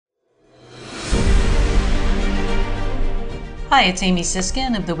Hi, it's Amy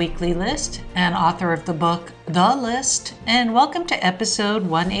Siskin of The Weekly List and author of the book The List, and welcome to episode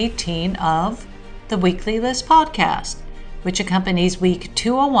 118 of the Weekly List podcast, which accompanies week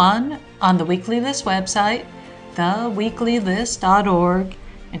 201 on the Weekly List website, theweeklylist.org,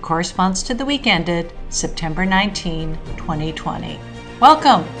 and corresponds to the week ended September 19, 2020.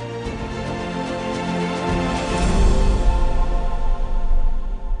 Welcome!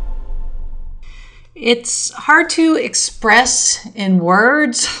 It's hard to express in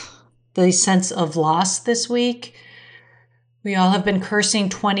words the sense of loss this week. We all have been cursing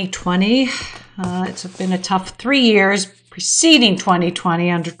 2020. It's been a tough 3 years preceding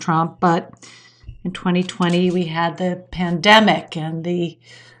 2020 under Trump, but in 2020 we had the pandemic and the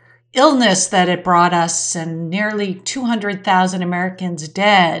illness that it brought us, and nearly 200,000 Americans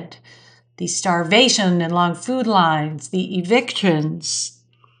dead, the starvation and long food lines, the evictions.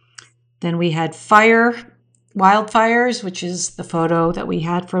 Then we had wildfires, which is the photo that we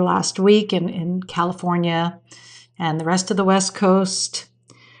had for last week in California and the rest of the West Coast.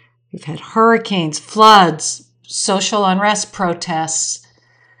 We've had hurricanes, floods, social unrest protests,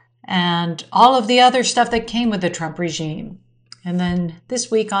 and all of the other stuff that came with the Trump regime. And then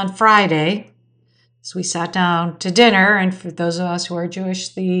this week on Friday, as we sat down to dinner, and for those of us who are Jewish,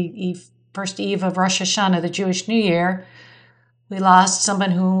 the first eve of Rosh Hashanah, the Jewish New Year, we lost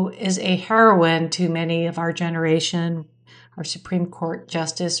someone who is a heroine to many of our generation, our Supreme Court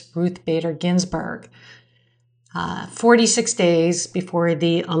Justice Ruth Bader Ginsburg, 46 days before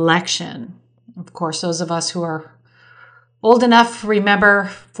the election. Of course, those of us who are old enough remember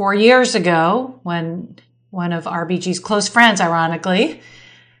 4 years ago when one of RBG's close friends, ironically,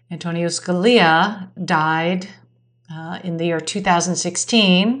 Antonio Scalia, died in the year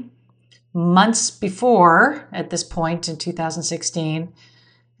 2016. Months before, at this point in 2016,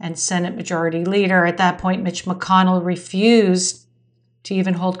 and Senate Majority Leader at that point, Mitch McConnell, refused to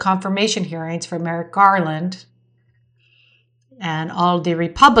even hold confirmation hearings for Merrick Garland. And all the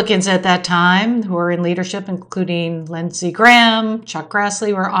Republicans at that time who were in leadership, including Lindsey Graham, Chuck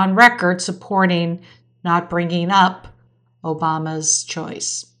Grassley, were on record supporting not bringing up Obama's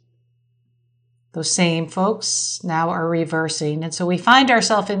choice. Those same folks now are reversing. And so we find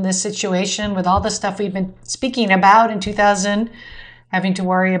ourselves in this situation with all the stuff we've been speaking about in 2000, having to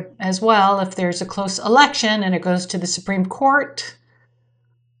worry as well if there's a close election and it goes to the Supreme Court,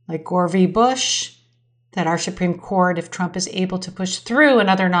 like Gore v. Bush, that our Supreme Court, if Trump is able to push through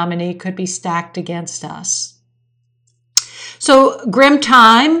another nominee, could be stacked against us. So grim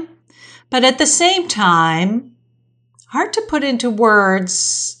time, but at the same time, hard to put into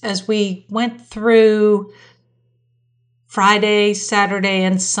words as we went through Friday, Saturday,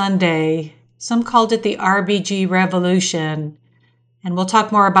 and Sunday. Some called it the RBG Revolution. And we'll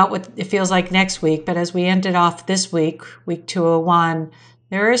talk more about what it feels like next week. But as we ended off this week, week 201,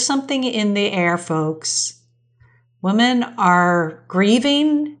 there is something in the air, folks. Women are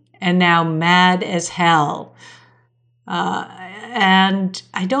grieving and now mad as hell. And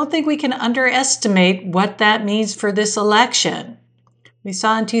I don't think we can underestimate what that means for this election. We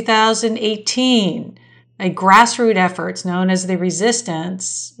saw in 2018 a grassroots effort known as the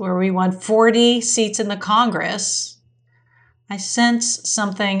Resistance, where we won 40 seats in the Congress. I sense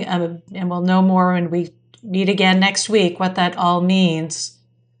something, and we'll know more when we meet again next week, what that all means.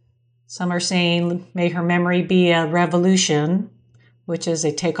 Some are saying, may her memory be a revolution, which is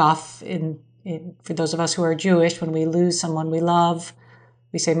a takeoff for those of us who are Jewish. When we lose someone we love,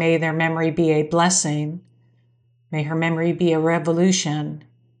 we say, may their memory be a blessing. May her memory be a revolution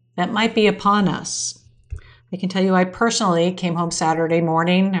that might be upon us. I can tell you, I personally came home Saturday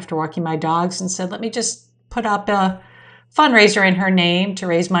morning after walking my dogs and said, let me just put up a fundraiser in her name to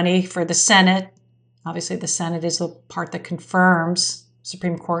raise money for the Senate. Obviously, the Senate is the part that confirms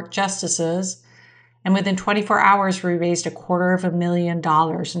Supreme Court justices. And within 24 hours, we raised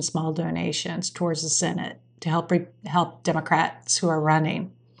 $250,000 in small donations towards the Senate to help Democrats who are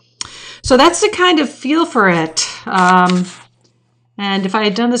running. So that's the kind of feel for it. And if I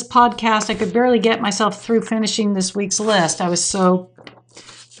had done this podcast, I could barely get myself through finishing this week's list. I was so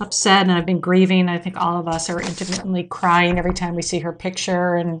upset, and I've been grieving. I think all of us are intimately crying every time we see her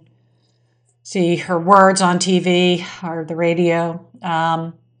picture and see her words on TV or the radio.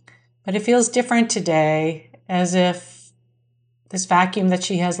 But it feels different today, as if this vacuum that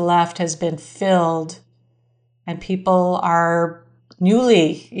she has left has been filled and people are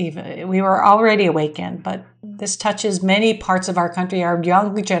we were already awakened, but this touches many parts of our country, our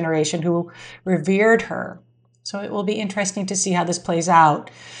young generation who revered her. So it will be interesting to see how this plays out.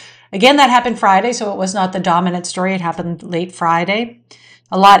 Again, that happened Friday, so it was not the dominant story. It happened late Friday.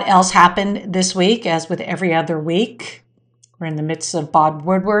 A lot else happened this week, as with every other week. We're in the midst of Bob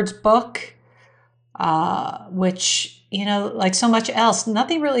Woodward's book, which, like so much else,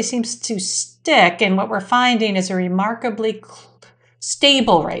 nothing really seems to stick. And what we're finding is a remarkably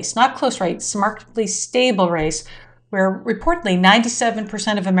stable race, not close race, remarkably stable race, where reportedly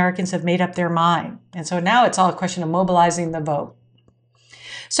 97% of Americans have made up their mind. And so now it's all a question of mobilizing the vote.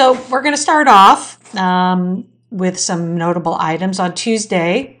 So we're going to start off with some notable items. On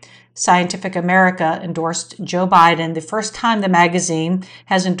Tuesday, Scientific America endorsed Joe Biden, the first time the magazine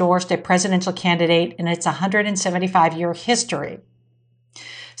has endorsed a presidential candidate in its 175-year history,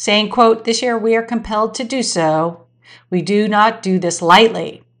 saying, quote, "This year we are compelled to do so. We do not do this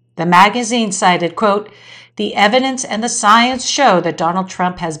lightly." The magazine cited, quote, "The evidence and the science show that Donald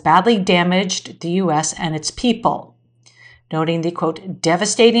Trump has badly damaged the U.S. and its people," noting the, quote,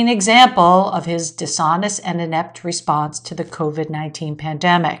 "devastating example of his dishonest and inept response to the COVID-19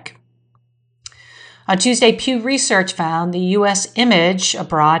 pandemic." On Tuesday, Pew Research found the U.S. image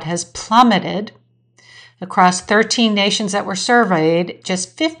abroad has plummeted. Across 13 nations that were surveyed,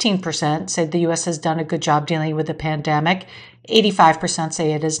 just 15% said the U.S. has done a good job dealing with the pandemic. 85%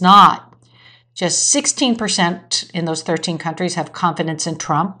 say it is not. Just 16% in those 13 countries have confidence in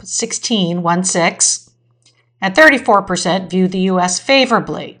Trump, 16, and 34% view the U.S.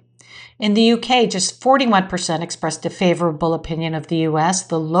 favorably. In the UK, just 41% expressed a favorable opinion of the U.S.,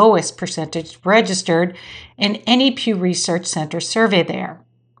 the lowest percentage registered in any Pew Research Center survey there.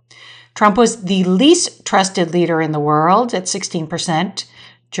 Trump was the least trusted leader in the world at 16%.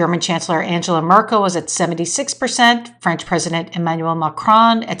 German Chancellor Angela Merkel was at 76%, French President Emmanuel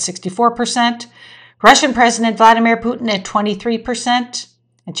Macron at 64%, Russian President Vladimir Putin at 23%,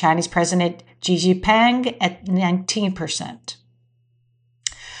 and Chinese President Xi Jinping at 19%.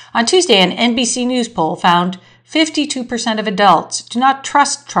 On Tuesday, an NBC News poll found 52% of adults do not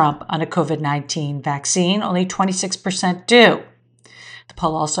trust Trump on a COVID-19 vaccine. Only 26% do. The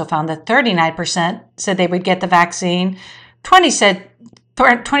poll also found that 39% said they would get the vaccine.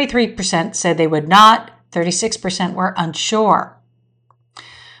 23% said they would not. 36% were unsure.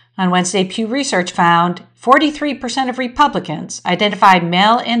 On Wednesday, Pew Research found 43% of Republicans identified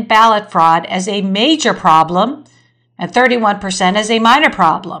mail-in ballot fraud as a major problem and 31% as a minor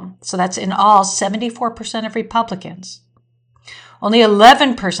problem. So that's in all 74% of Republicans. Only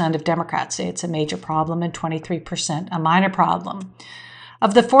 11% of Democrats say it's a major problem and 23% a minor problem.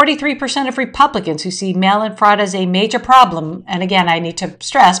 Of the 43% of Republicans who see mail-in fraud as a major problem, and again, I need to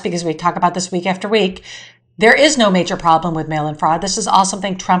stress because we talk about this week after week, there is no major problem with mail-in fraud. This is all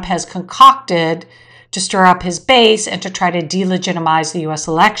something Trump has concocted to stir up his base and to try to delegitimize the U.S.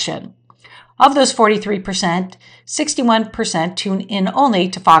 election. Of those 43%, 61% tune in only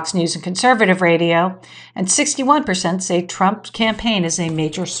to Fox News and conservative radio, and 61% say Trump's campaign is a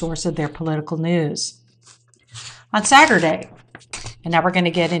major source of their political news. On Saturday, and now we're going to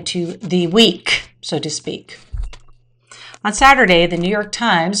get into the week, so to speak. On Saturday, the New York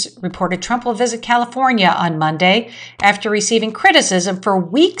Times reported Trump will visit California on Monday after receiving criticism for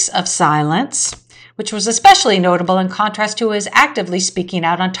weeks of silence, which was especially notable in contrast to his actively speaking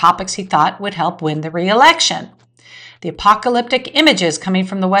out on topics he thought would help win the re-election. The apocalyptic images coming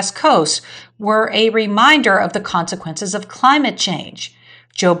from the West Coast were a reminder of the consequences of climate change.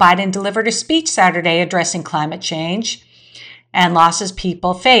 Joe Biden delivered a speech Saturday addressing climate change and losses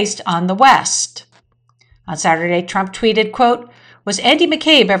people faced on the West. On Saturday, Trump tweeted, quote, "Was Andy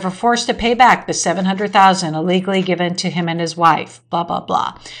McCabe ever forced to pay back the $700,000 illegally given to him and his wife?" Blah, blah,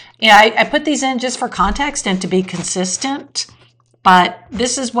 blah. I put these in just for context and to be consistent, but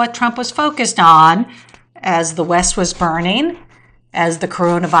this is what Trump was focused on as the West was burning, as the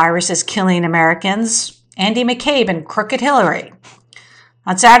coronavirus is killing Americans, Andy McCabe and Crooked Hillary.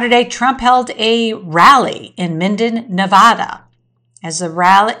 On Saturday, Trump held a rally in Minden, Nevada. As the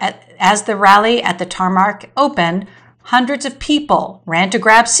rally at the Tarmac opened, hundreds of people ran to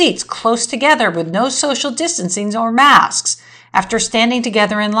grab seats close together with no social distancing or masks after standing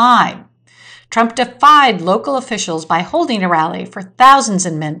together in line. Trump defied local officials by holding a rally for thousands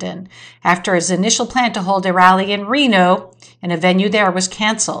in Minden after his initial plan to hold a rally in Reno and a venue there was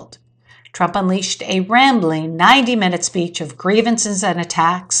canceled. Trump unleashed a rambling 90-minute speech of grievances and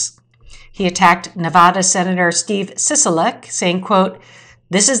attacks. He attacked Nevada Senator Steve Sisolak, saying, quote,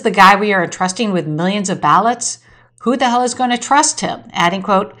 "This is the guy we are entrusting with millions of ballots. Who the hell is going to trust him?" Adding,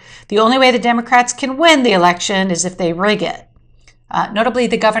 quote, "The only way the Democrats can win the election is if they rig it." Notably,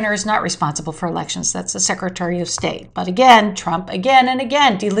 the governor is not responsible for elections. That's the Secretary of State. But again, Trump again and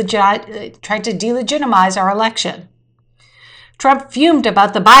again tried to delegitimize our election. Trump fumed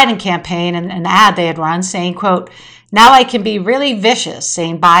about the Biden campaign and an ad they had run saying, quote, Now I can be really vicious,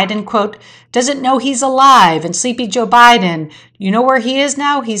 saying Biden, quote, doesn't know he's alive, and sleepy Joe Biden, you know where he is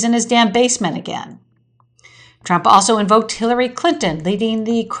now? He's in his damn basement again. Trump also invoked Hillary Clinton, leading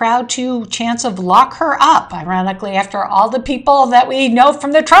the crowd to chants of lock her up, ironically after all the people that we know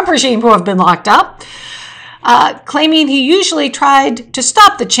from the Trump regime who have been locked up, claiming he usually tried to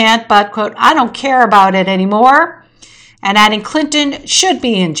stop the chant, but, quote, I don't care about it anymore, and adding Clinton should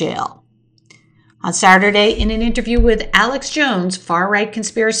be in jail. On Saturday, in an interview with Alex Jones, far-right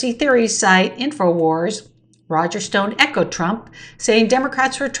conspiracy theory site InfoWars, Roger Stone echoed Trump, saying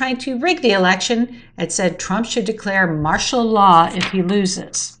Democrats were trying to rig the election and said Trump should declare martial law if he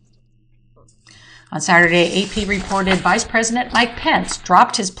loses. On Saturday, AP reported Vice President Mike Pence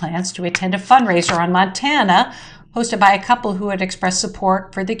dropped his plans to attend a fundraiser on Montana hosted by a couple who had expressed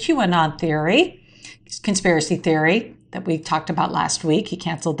support for the QAnon theory, conspiracy theory that we talked about last week. He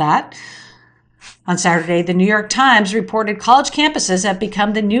canceled that. On Saturday, the New York Times reported college campuses have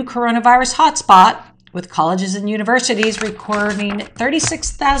become the new coronavirus hotspot, with colleges and universities recording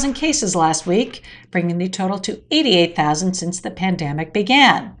 36,000 cases last week, bringing the total to 88,000 since the pandemic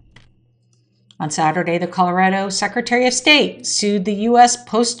began. On Saturday, the Colorado Secretary of State sued the U.S.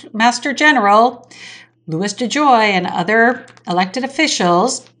 Postmaster General, Louis DeJoy, and other elected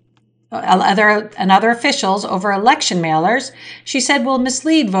officials other officials over election mailers she said will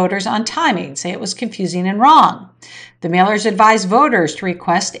mislead voters on timing, say it was confusing and wrong. The mailers advised voters to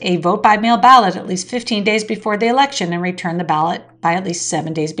request a vote-by-mail ballot at least 15 days before the election and return the ballot by at least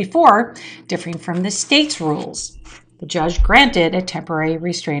 7 days before, differing from the state's rules. The judge granted a temporary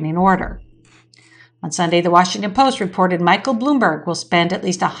restraining order. On Sunday, the Washington Post reported Michael Bloomberg will spend at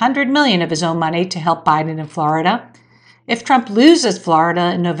least $100 million of his own money to help Biden in Florida. If Trump loses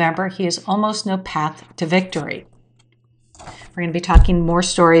Florida in November, he has almost no path to victory. We're going to be talking more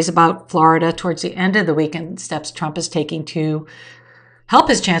stories about Florida towards the end of the week and steps Trump is taking to help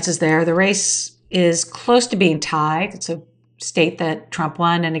his chances there. The race is close to being tied. It's a state that Trump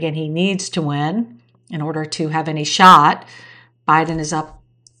won, and again, he needs to win in order to have any shot. Biden is up,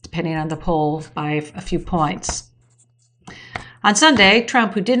 depending on the poll, by a few points. On Sunday,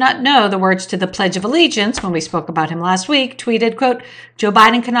 Trump, who did not know the words to the Pledge of Allegiance when we spoke about him last week, tweeted, quote, Joe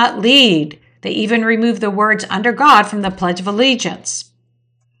Biden cannot lead. They even removed the words under God from the Pledge of Allegiance.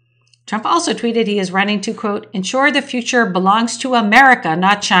 Trump also tweeted he is running to, quote, ensure the future belongs to America,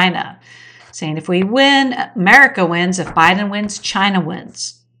 not China, saying if we win, America wins. If Biden wins, China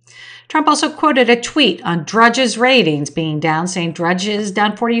wins. Trump also quoted a tweet on Drudge's ratings being down, saying Drudge is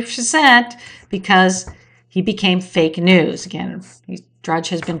down 40% because he became fake news. Again, Drudge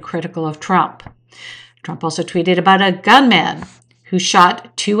has been critical of Trump. Trump also tweeted about a gunman who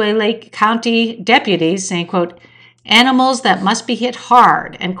shot two LA County deputies, saying, quote, animals that must be hit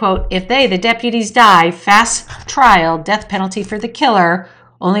hard, and, quote, if they, the deputies, die, fast trial, death penalty for the killer,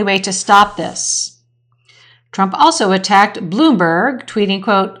 only way to stop this. Trump also attacked Bloomberg, tweeting,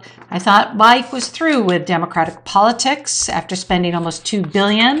 quote, I thought Mike was through with Democratic politics after spending almost $2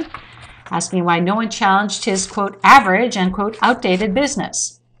 billion, asking why no one challenged his, quote, average and, quote, outdated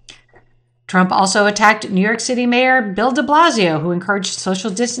business. Trump also attacked New York City Mayor Bill de Blasio, who encouraged social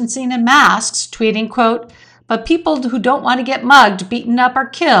distancing and masks, tweeting, quote, but people who don't want to get mugged, beaten up, or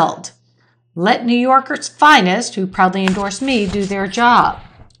killed. Let New Yorkers' finest, who proudly endorsed me, do their job.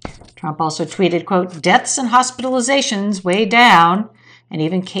 Trump also tweeted, quote, deaths and hospitalizations way down, and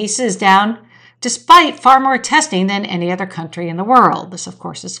even cases down, despite far more testing than any other country in the world. This, of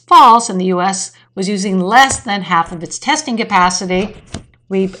course, is false, and the U.S. was using less than half of its testing capacity.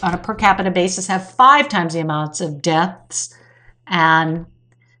 We, on a per capita basis, have 5 times the amounts of deaths and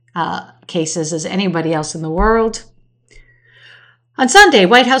cases as anybody else in the world. On Sunday,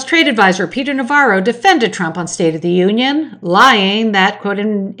 White House trade advisor Peter Navarro defended Trump on State of the Union, lying that, quote,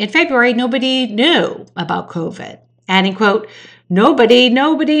 in February, nobody knew about COVID, adding, quote, nobody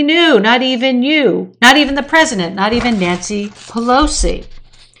knew, not even you, not even the president, not even Nancy Pelosi.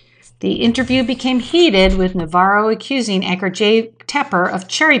 The interview became heated, with Navarro accusing anchor Jay Tepper of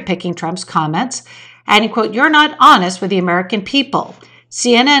cherry-picking Trump's comments, adding, quote, you're not honest with the American people.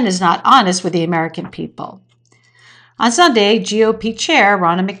 CNN is not honest with the American people. On Sunday, GOP Chair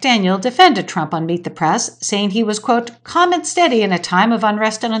Ronna McDaniel defended Trump on Meet the Press, saying he was, quote, calm and steady in a time of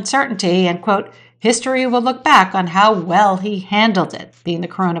unrest and uncertainty, and, quote, history will look back on how well he handled it, being the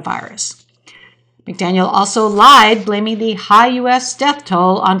coronavirus. McDaniel also lied, blaming the high U.S. death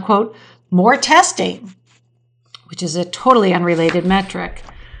toll on, quote, more testing, which is a totally unrelated metric.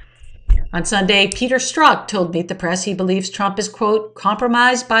 On Sunday, Peter Strzok told Meet the Press he believes Trump is, quote,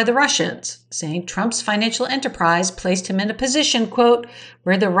 compromised by the Russians, saying Trump's financial enterprise placed him in a position, quote,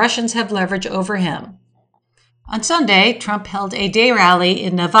 where the Russians have leverage over him. On Sunday, Trump held a day rally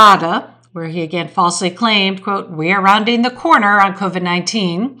in Nevada, where he again falsely claimed, quote, "We are rounding the corner on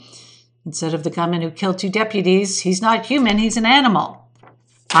COVID-19. Instead of the gunman who killed 2 deputies, he's not human, he's an animal."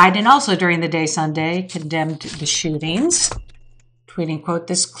 Biden also during the day Sunday condemned the shootings, tweeting, quote,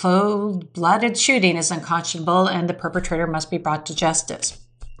 "This cold-blooded shooting is unconscionable and the perpetrator must be brought to justice."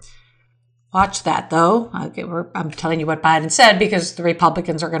 Watch that, though. I'm telling you what Biden said because the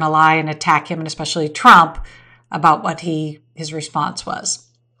Republicans are going to lie and attack him, and especially Trump, about what his response was.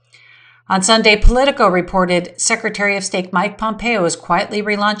 On Sunday, Politico reported Secretary of State Mike Pompeo is quietly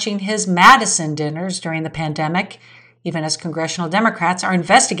relaunching his Madison dinners during the pandemic, even as congressional Democrats are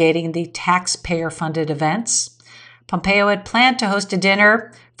investigating the taxpayer-funded events. Pompeo had planned to host a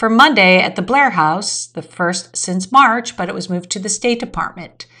dinner for Monday at the Blair House, the first since March, but it was moved to the State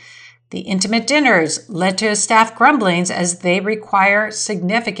Department. The intimate dinners led to staff grumblings as they require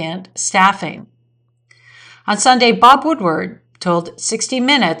significant staffing. On Sunday, Bob Woodward told 60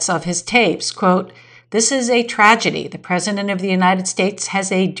 Minutes of his tapes, quote, "This is a tragedy. The President of the United States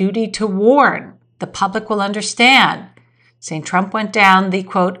has a duty to warn. The public will understand," saying Trump went down the,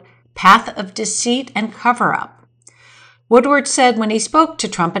 quote, "path of deceit and cover-up." Woodward said when he spoke to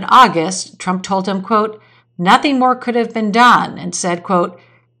Trump in August, Trump told him, quote, "Nothing more could have been done," and said, quote,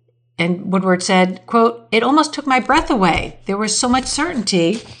 and Woodward said, quote, "It almost took my breath away. There was so much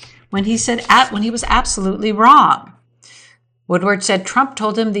certainty when he was absolutely wrong." Woodward said Trump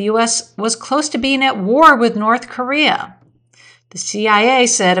told him the U.S. was close to being at war with North Korea. The CIA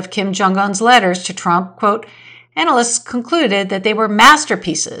said of Kim Jong-un's letters to Trump, quote, "Analysts concluded that they were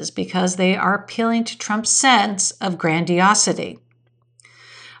masterpieces because they are appealing to Trump's sense of grandiosity."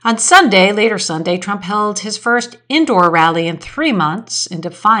 On Sunday, later Sunday, Trump held his first indoor rally in 3 months in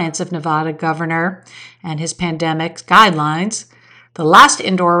defiance of Nevada governor and his pandemic guidelines. The last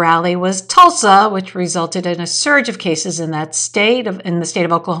indoor rally was Tulsa, which resulted in a surge of cases in the state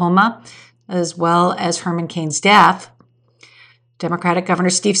of Oklahoma, as well as Herman Cain's death. Democratic Governor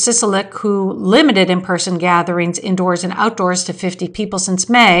Steve Sisolak, who limited in-person gatherings indoors and outdoors to 50 people since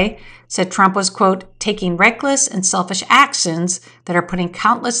May, said Trump was, quote, "taking reckless and selfish actions that are putting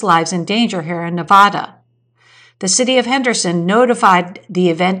countless lives in danger here in Nevada." The city of Henderson notified the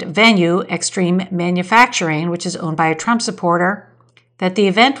event venue, Extreme Manufacturing, which is owned by a Trump supporter, that the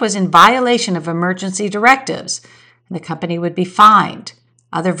event was in violation of emergency directives and the company would be fined.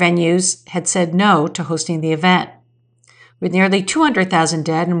 Other venues had said no to hosting the event. With nearly 200,000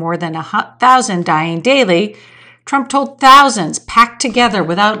 dead and more than 1,000 dying daily, Trump told thousands packed together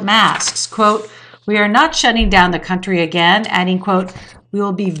without masks, quote, "We are not shutting down the country again," adding, quote, "We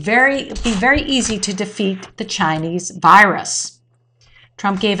will be very easy to defeat the Chinese virus."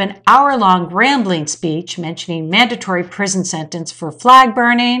 Trump gave an hour-long rambling speech mentioning mandatory prison sentence for flag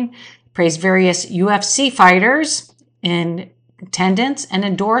burning, praised various UFC fighters in attendance, and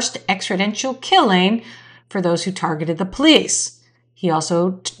endorsed extrajudicial killing for those who targeted the police. He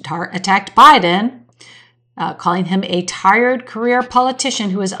also attacked Biden, calling him a tired career politician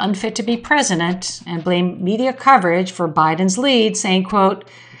who is unfit to be president, and blamed media coverage for Biden's lead, saying, quote,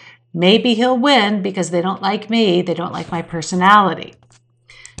 "Maybe he'll win because they don't like me, they don't like my personality."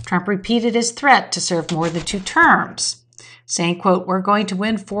 Trump repeated his threat to serve more than 2 terms, saying, quote, "We're going to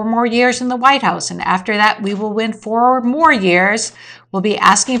win 4 more years in the White House, and after that we will win 4 more years. We'll be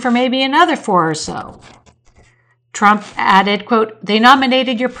asking for maybe another 4 or so." Trump added, quote, "They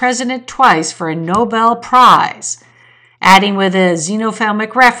nominated your president twice for a Nobel Prize," adding with a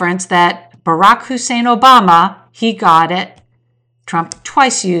xenophobic reference that Barack Hussein Obama, he got it. Trump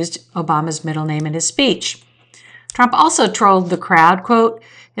twice used Obama's middle name in his speech. Trump also trolled the crowd, quote,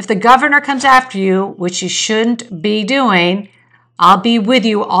 "If the governor comes after you, which you shouldn't be doing, I'll be with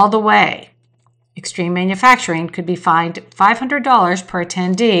you all the way." Extreme Manufacturing could be fined $500 per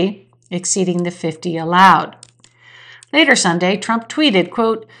attendee, exceeding the 50 allowed. Later Sunday, Trump tweeted,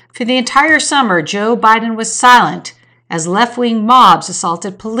 quote, "For the entire summer, Joe Biden was silent as left-wing mobs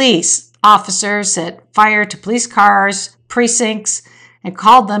assaulted police officers, set fire to police cars, precincts, and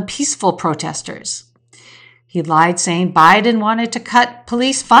called them peaceful protesters." He lied saying Biden wanted to cut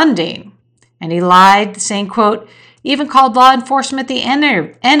police funding. And he lied saying, quote, "Even called law enforcement the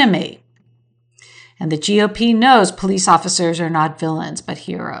enemy." And the GOP knows police officers are not villains, but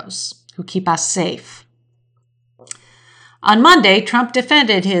heroes who keep us safe. On Monday, Trump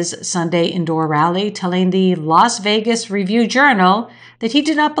defended his Sunday indoor rally, telling the Las Vegas Review-Journal that he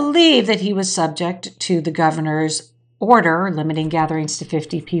did not believe that he was subject to the governor's order limiting gatherings to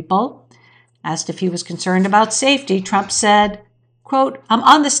 50 people. Asked if he was concerned about safety, Trump said, quote, "I'm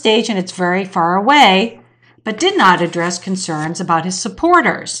on the stage and it's very far away," but did not address concerns about his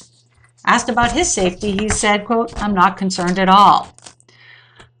supporters. Asked about his safety, he said, quote, "I'm not concerned at all."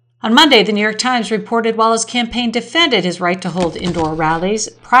 On Monday, the New York Times reported while his campaign defended his right to hold indoor rallies,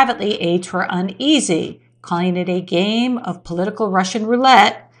 privately aides were uneasy, calling it a game of political Russian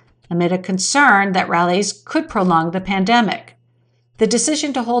roulette amid a concern that rallies could prolong the pandemic. The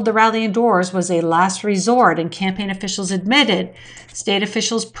decision to hold the rally indoors was a last resort, and campaign officials admitted state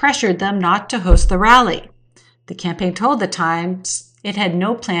officials pressured them not to host the rally. The campaign told the Times it had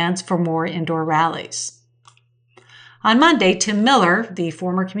no plans for more indoor rallies. On Monday, Tim Miller, the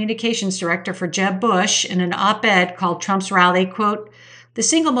former communications director for Jeb Bush, in an op-ed called Trump's rally, quote, "the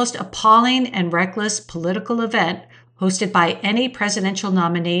single most appalling and reckless political event hosted by any presidential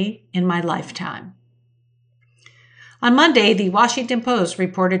nominee in my lifetime." On Monday, the Washington Post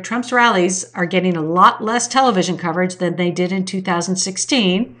reported Trump's rallies are getting a lot less television coverage than they did in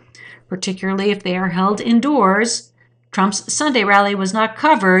 2016, particularly if they are held indoors. Trump's Sunday rally was not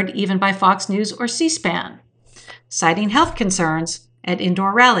covered even by Fox News or C-SPAN. Citing health concerns at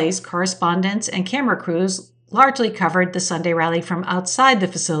indoor rallies, correspondents and camera crews largely covered the Sunday rally from outside the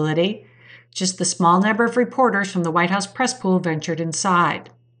facility. Just the small number of reporters from the White House press pool ventured inside.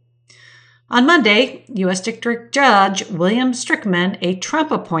 On Monday, U.S. District Judge William Strickman, a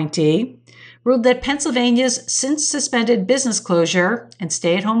Trump appointee, ruled that Pennsylvania's since suspended business closure and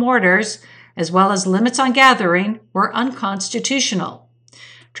stay-at-home orders, as well as limits on gathering, were unconstitutional.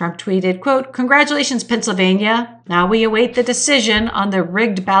 Trump tweeted, quote, "Congratulations, Pennsylvania. Now we await the decision on the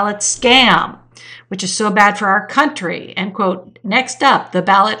rigged ballot scam, which is so bad for our country." And, quote, "Next up, the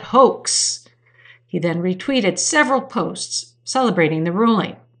ballot hoax." He then retweeted several posts celebrating the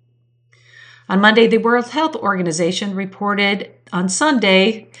ruling. On Monday, the World Health Organization reported on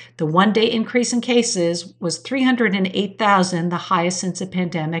Sunday the one-day increase in cases was 308,000, the highest since the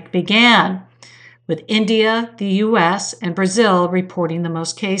pandemic began, with India, the U.S., and Brazil reporting the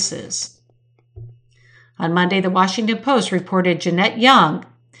most cases. On Monday, the Washington Post reported Jeanette Young,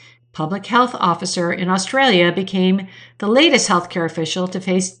 public health officer in Australia, became the latest healthcare official to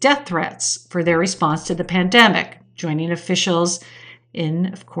face death threats for their response to the pandemic, joining officials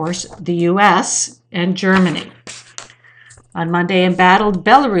in, of course, the U.S. and Germany. On Monday, embattled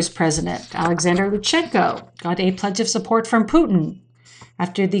Belarus President Alexander Lukashenko got a pledge of support from Putin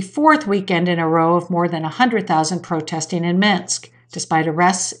after the fourth weekend in a row of more than 100,000 protesting in Minsk, despite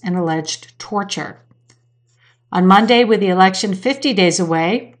arrests and alleged torture. On Monday, with the election 50 days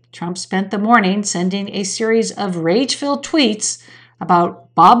away, Trump spent the morning sending a series of rage-filled tweets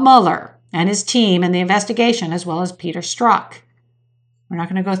about Bob Mueller and his team and the investigation, as well as Peter Strzok. We're not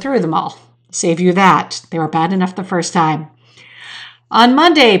going to go through them all. Save you that. They were bad enough the first time. On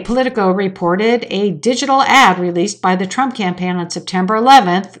Monday, Politico reported a digital ad released by the Trump campaign on September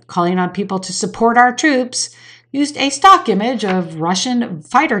 11th, calling on people to support our troops, used a stock image of Russian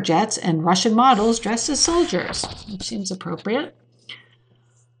fighter jets and Russian models dressed as soldiers, which seems appropriate.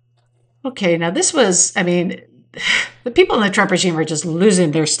 Okay, now this was, the people in the Trump regime are just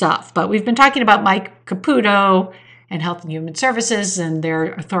losing their stuff, but we've been talking about Mike Caputo and Health and Human Services and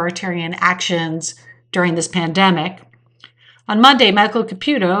their authoritarian actions during this pandemic. On Monday, Michael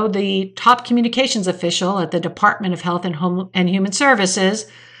Caputo, the top communications official at the Department of Health and Human Services,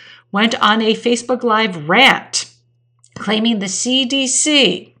 went on a Facebook Live rant claiming the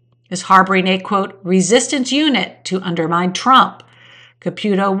CDC is harboring a, quote, resistance unit to undermine Trump.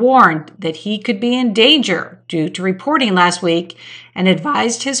 Caputo warned that he could be in danger due to reporting last week and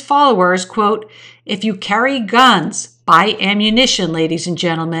advised his followers, quote, "If you carry guns, buy ammunition, ladies and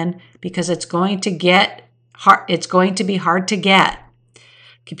gentlemen, because it's going to be hard to get."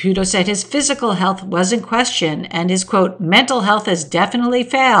 Caputo said his physical health was in question and his, quote, mental health has definitely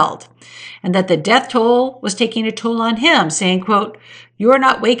failed, and that the death toll was taking a toll on him, saying, quote, "You are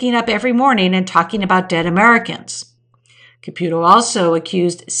not waking up every morning and talking about dead Americans." Caputo also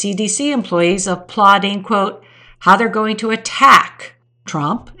accused CDC employees of plotting, quote, how they're going to attack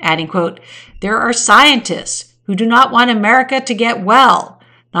Trump, adding, quote, "There are scientists who do not want America to get well,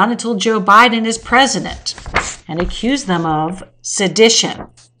 not until Joe Biden is president," and accused them of sedition.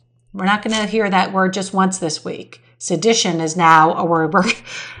 We're not going to hear that word just once this week. Sedition is now a word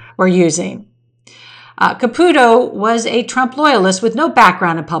we're using. Caputo was a Trump loyalist with no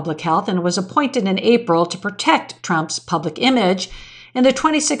background in public health and was appointed in April to protect Trump's public image. In the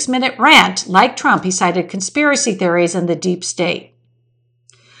 26-minute rant, like Trump, he cited conspiracy theories and the deep state.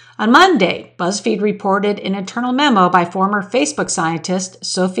 On Monday, BuzzFeed reported an internal memo by former Facebook scientist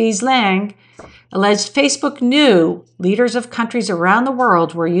Sophie Zhang alleged Facebook knew leaders of countries around the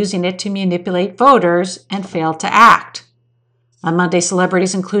world were using it to manipulate voters and failed to act. On Monday,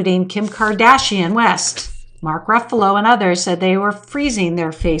 celebrities including Kim Kardashian West Mark Ruffalo and others said they were freezing their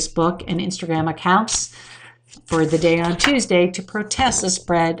Facebook and Instagram accounts for the day on Tuesday to protest the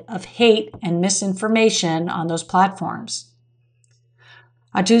spread of hate and misinformation on those platforms.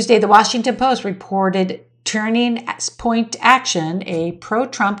 On Tuesday, the Washington Post reported Turning Point Action, a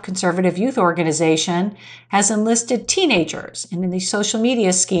pro-Trump conservative youth organization, has enlisted teenagers in the social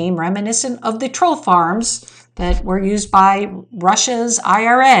media scheme reminiscent of the troll farms that were used by Russia's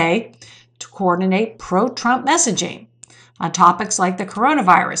IRA to coordinate pro-Trump messaging on topics like the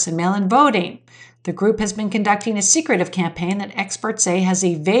coronavirus and mail-in voting. The group has been conducting a secretive campaign that experts say has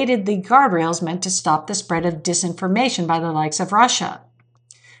evaded the guardrails meant to stop the spread of disinformation by the likes of Russia.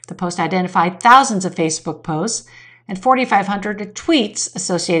 The Post identified thousands of Facebook posts and 4,500 tweets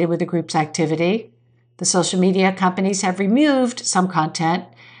associated with the group's activity. The social media companies have removed some content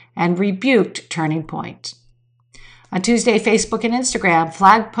and rebuked Turning Point. On Tuesday, Facebook and Instagram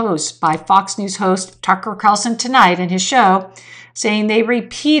flagged posts by Fox News host Tucker Carlson Tonight in his show, saying they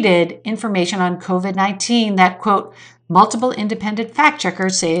repeated information on COVID-19 that, quote, multiple independent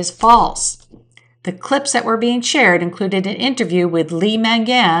fact-checkers say is false. The clips that were being shared included an interview with Li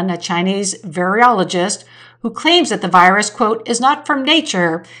Mangan, a Chinese virologist who claims that the virus, quote, is not from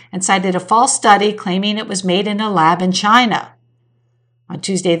nature, and cited a false study claiming it was made in a lab in China. On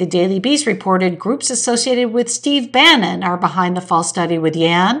Tuesday, the Daily Beast reported groups associated with Steve Bannon are behind the false study with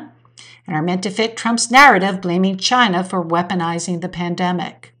Yan and are meant to fit Trump's narrative blaming China for weaponizing the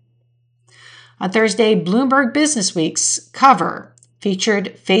pandemic. On Thursday, Bloomberg Businessweek's cover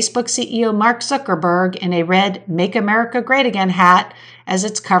featured Facebook CEO Mark Zuckerberg in a red Make America Great Again hat as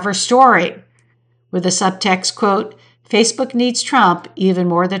its cover story, with the subtext, quote, Facebook needs Trump even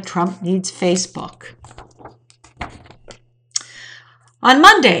more than Trump needs Facebook. On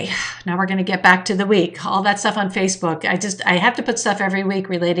Monday, now we're going to get back to the week, all that stuff on Facebook. I have to put stuff every week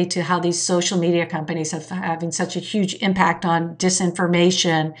related to how these social media companies have having such a huge impact on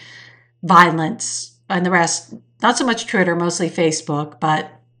disinformation, violence, and the rest. Not so much Twitter, mostly Facebook, but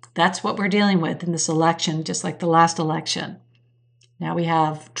that's what we're dealing with in this election, just like the last election. Now we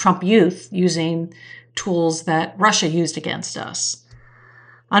have Trump youth using tools that Russia used against us.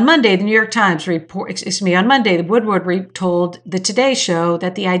 On Monday, the New York Times Woodward told the Today Show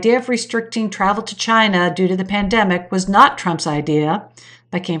that the idea of restricting travel to China due to the pandemic was not Trump's idea,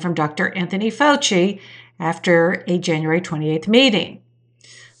 but came from Dr. Anthony Fauci after a January 28th meeting.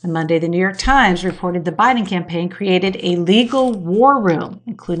 On Monday, the New York Times reported the Biden campaign created a legal war room,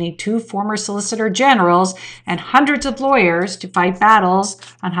 including 2 former Solicitor Generals and hundreds of lawyers to fight battles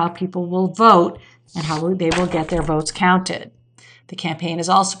on how people will vote and how they will get their votes counted. The campaign is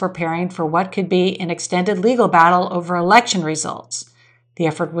also preparing for what could be an extended legal battle over election results. The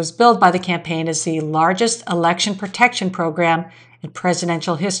effort was billed by the campaign as the largest election protection program in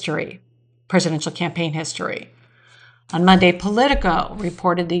presidential campaign history. On Monday, Politico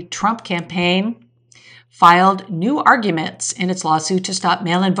reported the Trump campaign filed new arguments in its lawsuit to stop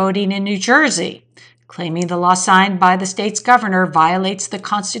mail-in voting in New Jersey, claiming the law signed by the state's governor violates the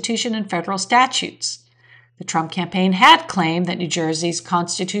Constitution and federal statutes. The Trump campaign had claimed that New Jersey's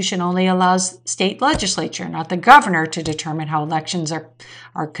constitution only allows state legislature, not the governor, to determine how elections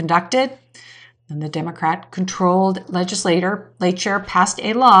are conducted. And the Democrat-controlled legislature passed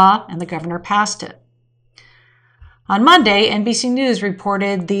a law, and the governor passed it. On Monday, NBC News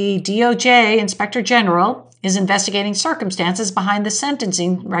reported the DOJ Inspector General is investigating circumstances behind the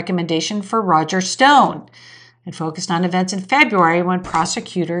sentencing recommendation for Roger Stone, and focused on events in February when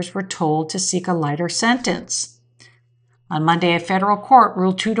prosecutors were told to seek a lighter sentence. On Monday, a federal court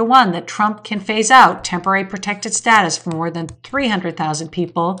ruled 2-1 that Trump can phase out temporary protected status for more than 300,000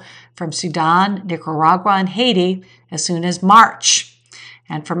 people from Sudan, Nicaragua, and Haiti as soon as March,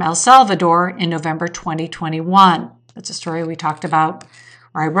 and from El Salvador in November 2021. That's a story we talked about,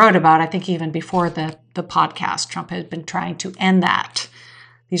 or I wrote about, I think even before the podcast. Trump had been trying to end that.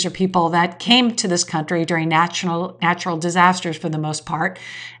 These are people that came to this country during natural disasters for the most part,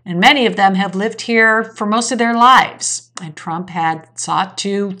 and many of them have lived here for most of their lives, and Trump had sought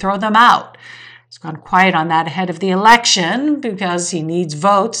to throw them out. He's gone quiet on that ahead of the election because he needs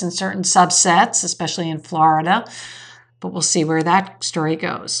votes in certain subsets, especially in Florida, but we'll see where that story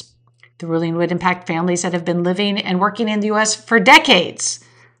goes. The ruling would impact families that have been living and working in the U.S. for decades.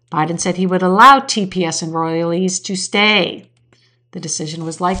 Biden said he would allow TPS enrollees to stay. The decision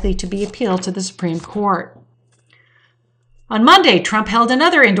was likely to be appealed to the Supreme Court. On Monday, Trump held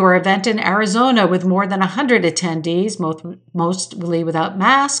another indoor event in Arizona with more than 100 attendees, mostly without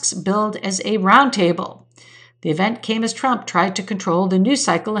masks, billed as a roundtable. The event came as Trump tried to control the news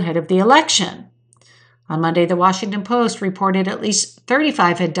cycle ahead of the election. On Monday, the Washington Post reported at least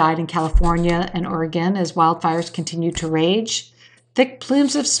 35 had died in California and Oregon as wildfires continued to rage. Thick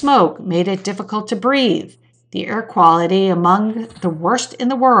plumes of smoke made it difficult to breathe, the air quality among the worst in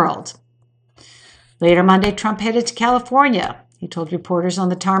the world. Later Monday, Trump headed to California. He told reporters on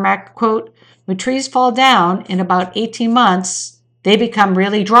the tarmac, quote, "When trees fall down in about 18 months, they become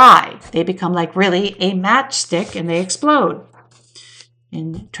really dry. They become like really a matchstick and they explode."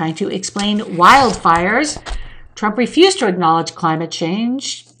 In trying to explain wildfires, Trump refused to acknowledge climate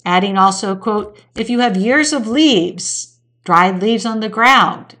change, adding also, quote, "If you have years of leaves, dried leaves on the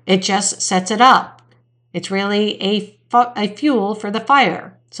ground, it just sets it up. It's really a fuel for the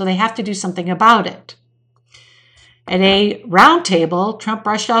fire, so they have to do something about it." At a roundtable, Trump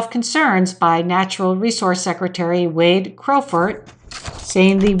brushed off concerns by Natural Resource Secretary Wade Crowfoot,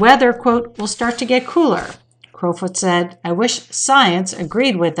 saying the weather, quote, "will start to get cooler." Crowfoot said, "I wish science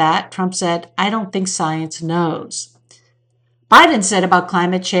agreed with that." Trump said, "I don't think science knows." Biden spoke about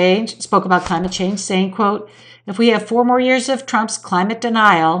climate change, saying, quote, "If we have 4 more years of Trump's climate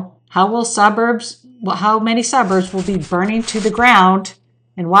denial, how many suburbs will be burning to the ground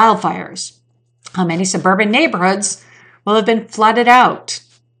in wildfires? How many suburban neighborhoods will have been flooded out?"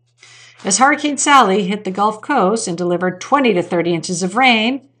 As Hurricane Sally hit the Gulf Coast and delivered 20 to 30 inches of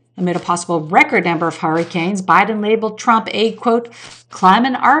rain, amid a possible record number of hurricanes, Biden labeled Trump a, quote,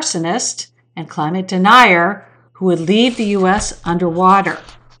 "climate arsonist and climate denier who would leave the U.S. underwater."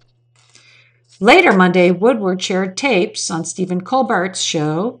 Later Monday, Woodward shared tapes on Stephen Colbert's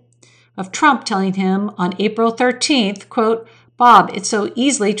show of Trump telling him on April 13th, quote, "Bob, it's so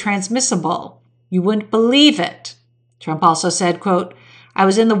easily transmissible. You wouldn't believe it." Trump also said, quote, "I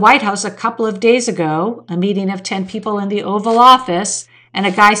was in the White House a couple of days ago, a meeting of 10 people in the Oval Office, and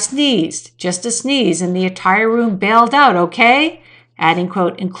a guy sneezed, just a sneeze, and the entire room bailed out, okay?" Adding,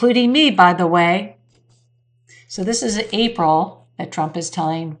 quote, "including me, by the way." So this is April that Trump is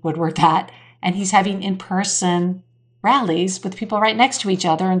telling Woodward that, and he's having in-person rallies with people right next to each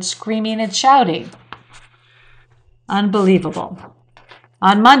other and screaming and shouting. Unbelievable.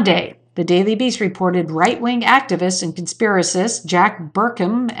 On Monday, the Daily Beast reported right-wing activists and conspiracists Jack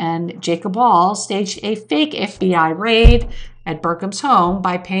Burkham and Jacob Wall staged a fake FBI raid at Burkham's home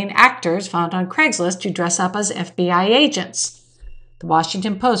by paying actors found on Craigslist to dress up as FBI agents. The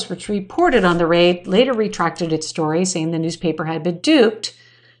Washington Post, which reported on the raid, later retracted its story, saying the newspaper had been duped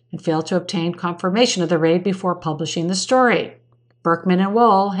and failed to obtain confirmation of the raid before publishing the story. Berkman and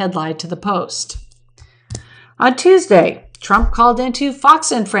Wall had lied to the Post. On Tuesday, Trump called into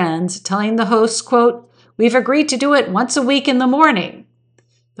Fox and Friends, telling the hosts, quote, "We've agreed to do it once a week in the morning."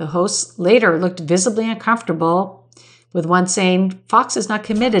 The hosts later looked visibly uncomfortable, with one saying Fox is not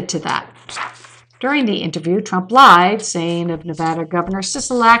committed to that. During the interview, Trump lied, saying of Nevada Governor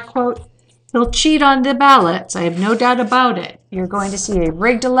Sisolak, quote, "He'll cheat on the ballots. I have no doubt about it. You're going to see a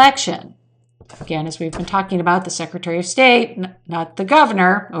rigged election." Again, as we've been talking about, the Secretary of State, not the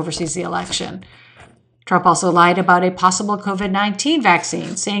governor, oversees the election. Trump also lied about a possible COVID-19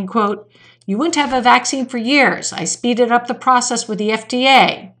 vaccine, saying, quote, "You wouldn't have a vaccine for years. I speeded up the process with the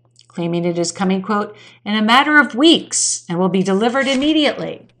FDA," claiming it is coming, quote, "in a matter of weeks and will be delivered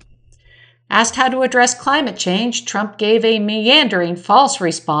immediately." Asked how to address climate change, Trump gave a meandering false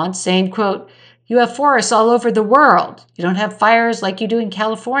response, saying, quote, "You have forests all over the world. You don't have fires like you do in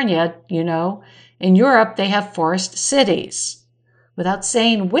California, you know. In Europe, they have forest cities," without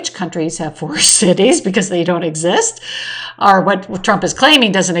saying which countries have forest cities because they don't exist, or what Trump is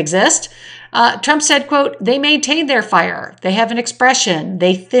claiming doesn't exist. Trump said, quote, "They maintain their fire. They have an expression.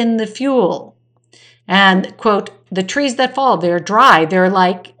 They thin the fuel." And, quote, "The trees that fall, they're dry. They're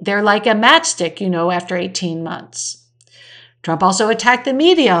like a matchstick, you know, after 18 months. Trump also attacked the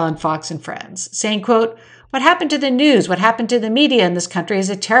media on Fox and Friends, saying, quote, "What happened to the news, what happened to the media in this country is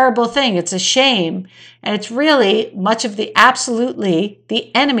a terrible thing. It's a shame. And it's really much of absolutely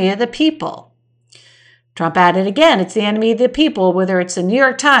the enemy of the people." Trump added again, it's the enemy of the people, whether it's the New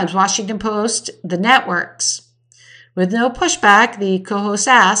York Times, Washington Post, the networks. With no pushback, the co-host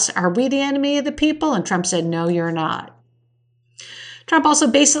asked, "Are we the enemy of the people?" And Trump said, "No, you're not." Trump also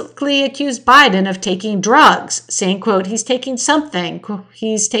basically accused Biden of taking drugs, saying, quote, "He's taking something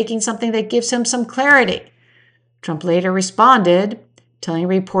that gives him some clarity." Biden later responded, telling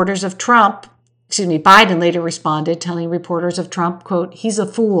reporters of Trump, quote, "He's a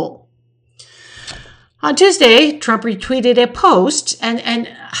fool." On Tuesday, Trump retweeted a post, and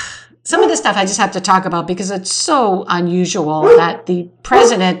some of this stuff I just have to talk about because it's so unusual that the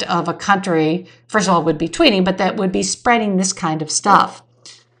president of a country, first of all, would be tweeting, but that would be spreading this kind of stuff.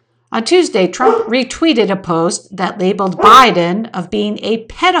 On Tuesday, Trump retweeted a post that labeled Biden of being a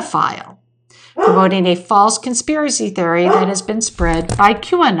pedophile. promoting a false conspiracy theory that has been spread by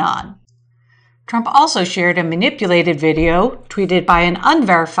QAnon. Trump also shared a manipulated video tweeted by an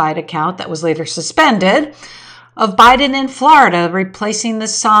unverified account that was later suspended of Biden in Florida replacing the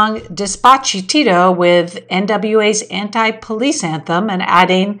song Despacito with NWA's anti-police anthem and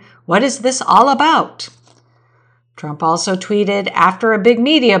adding, "What is this all about?" Trump also tweeted after a big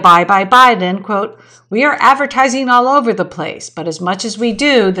media buy by Biden, quote, "We are advertising all over the place, but as much as we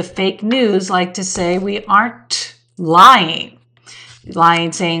do, the fake news like to say we aren't lying."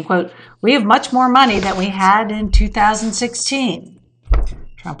 Lying, saying, quote, "We have much more money than we had in 2016.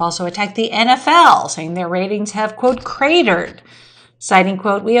 Trump also attacked the NFL, saying their ratings have, quote, "cratered," citing,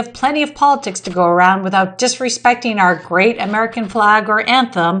 quote, "We have plenty of politics to go around without disrespecting our great American flag or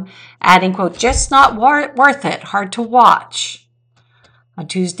anthem," adding, quote, "just not worth it, hard to watch." On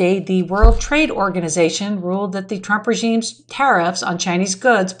Tuesday, the World Trade Organization ruled that the Trump regime's tariffs on Chinese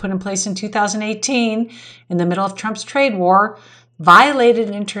goods put in place in 2018 in the middle of Trump's trade war violated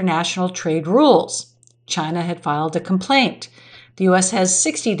international trade rules. China had filed a complaint. The U.S. has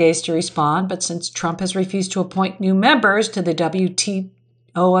 60 days to respond, but since Trump has refused to appoint new members to the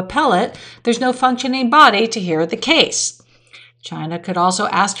WTO appellate, there's no functioning body to hear the case. China could also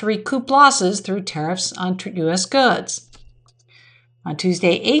ask to recoup losses through tariffs on U.S. goods. On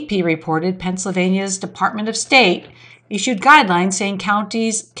Tuesday, AP reported Pennsylvania's Department of State issued guidelines saying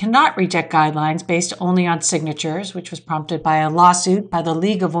counties cannot reject guidelines based only on signatures, which was prompted by a lawsuit by the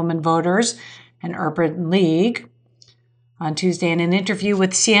League of Women Voters and Urban League. On Tuesday, in an interview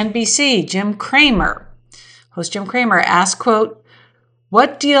with CNBC, host Jim Cramer asked, quote,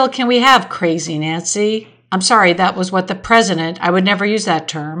 "What deal can we have, crazy Nancy?" "I'm sorry, that was what the president, I would never use that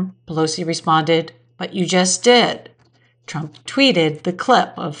term." Pelosi responded, "But you just did." Trump tweeted the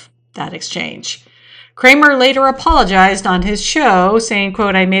clip of that exchange. Cramer later apologized on his show, saying,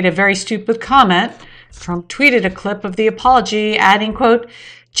 quote, "I made a very stupid comment." Trump tweeted a clip of the apology, adding, quote,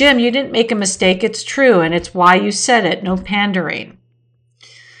 "Jim, you didn't make a mistake. It's true, and it's why you said it. No pandering."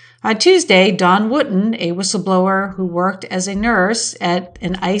 On Tuesday, Dawn Wooten, a whistleblower who worked as a nurse at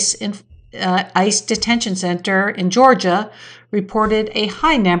an ICE detention center in Georgia, reported a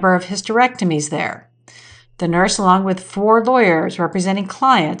high number of hysterectomies there. The nurse, along with 4 lawyers representing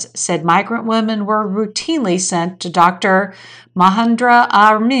clients, said migrant women were routinely sent to Dr. Mahendra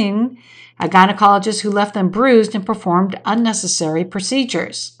Armin, a gynecologist who left them bruised and performed unnecessary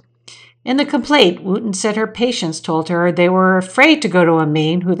procedures. In the complaint, Wooten said her patients told her they were afraid to go to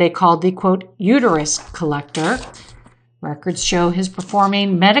Amin, who they called the, quote, "uterus collector." Records show his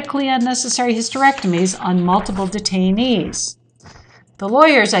performing medically unnecessary hysterectomies on multiple detainees. The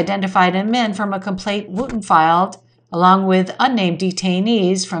lawyers identified Amin from a complaint Wooten filed, along with unnamed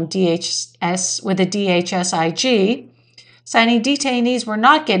detainees from DHS with a DHSIG, citing detainees were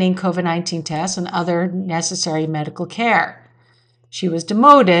not getting COVID-19 tests and other necessary medical care. She was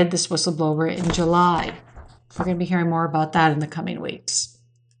demoted, this whistleblower, in July. We're going to be hearing more about that in the coming weeks.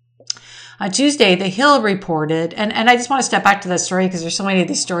 On Tuesday, The Hill reported, and I just want to step back to that story because there's so many of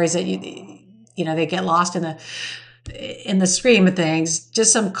these stories that you know they get lost in the stream of things.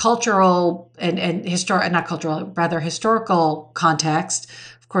 Just some cultural and historical context.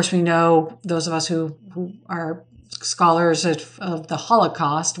 Of course, we know, those of us who are scholars of the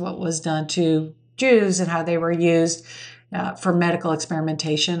Holocaust, what was done to Jews and how they were used for medical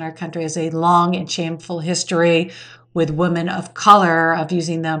experimentation. Our country has a long and shameful history with women of color of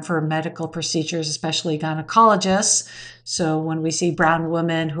using them for medical procedures, especially gynecologists. So when we see brown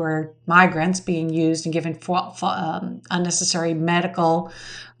women who are migrants being used and given unnecessary medical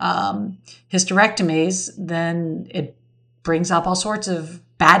hysterectomies, then it brings up all sorts of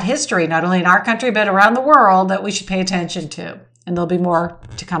bad history, not only in our country, but around the world, that we should pay attention to. And there'll be more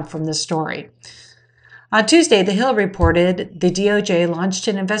to come from this story. On Tuesday, The Hill reported the DOJ launched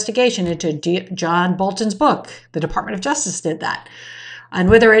an investigation into John Bolton's book. The Department of Justice did that, on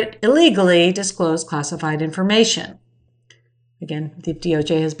whether it illegally disclosed classified information. Again, the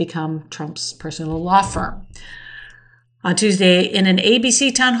DOJ has become Trump's personal law firm. On Tuesday, in an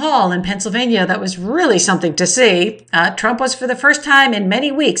ABC town hall in Pennsylvania that was really something to see, Trump was for the first time in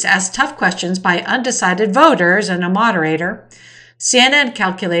many weeks asked tough questions by undecided voters and a moderator. CNN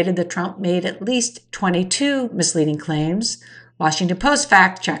calculated that Trump made at least 22 misleading claims. Washington Post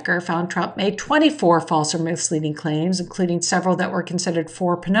fact checker found Trump made 24 false or misleading claims, including several that were considered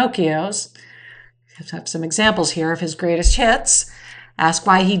for Pinocchios. I have some examples here of his greatest hits. Asked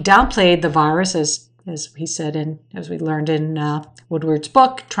why he downplayed the virus, as he said, as we learned in Woodward's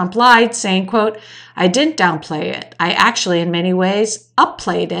book, Trump lied, saying, quote, "I didn't downplay it. I actually, in many ways,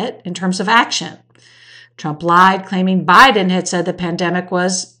 upplayed it in terms of action." Trump lied, claiming Biden had said the pandemic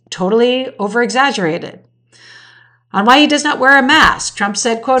was totally over-exaggerated. On why he does not wear a mask, Trump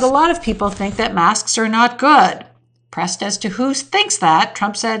said, quote, "A lot of people think that masks are not good." Pressed as to who thinks that,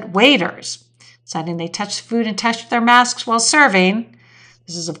 Trump said, "Waiters," citing they touched food and touched their masks while serving.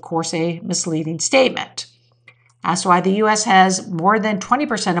 This is, of course, a misleading statement. Asked why the U.S. has more than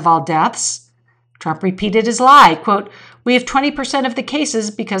 20% of all deaths, Trump repeated his lie, quote, "We have 20% of the cases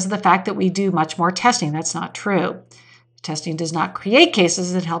because of the fact that we do much more testing." That's not true. Testing does not create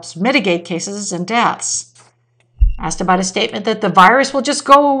cases, it helps mitigate cases and deaths. Asked about a statement that the virus will just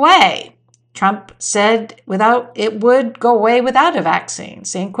go away, Trump said it would go away without a vaccine,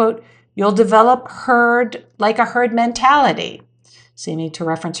 saying, quote, "You'll develop herd mentality," seeming to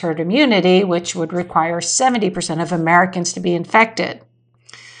reference herd immunity, which would require 70% of Americans to be infected.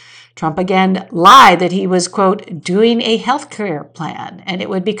 Trump again lied that he was, quote, "doing a health care plan and it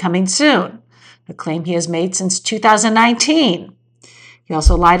would be coming soon," a claim he has made since 2019. He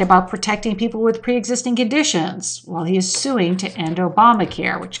also lied about protecting people with pre-existing conditions while he is suing to end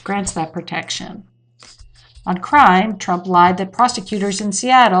Obamacare, which grants that protection. On crime, Trump lied that prosecutors in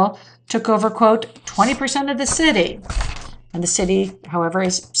Seattle took over, quote, 20% of the city. And the city, however,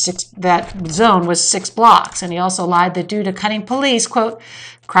 that zone was 6 blocks. And he also lied that due to cutting police, quote,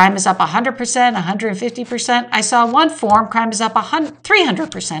 "Crime is up 100%, 150%. I saw one form, crime is up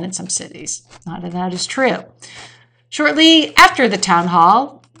 300% in some cities." None of that is true. Shortly after the town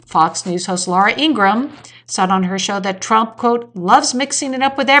hall, Fox News host Laura Ingraham said on her show that Trump, quote, "loves mixing it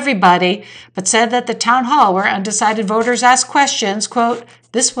up with everybody," but said that the town hall where undecided voters asked questions, quote,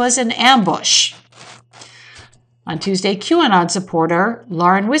 "this was an ambush." On Tuesday, QAnon supporter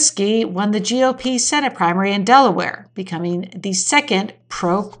Lauren Whiskey won the GOP Senate primary in Delaware, becoming the second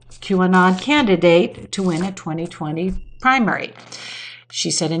pro-QAnon candidate to win a 2020 primary. She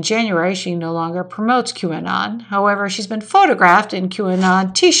said in January she no longer promotes QAnon. However, she's been photographed in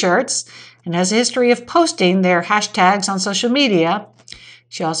QAnon t-shirts and has a history of posting their hashtags on social media.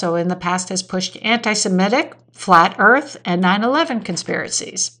 She also in the past has pushed anti-Semitic, flat earth, and 9/11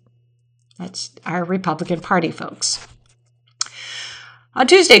 conspiracies. That's our Republican Party folks. On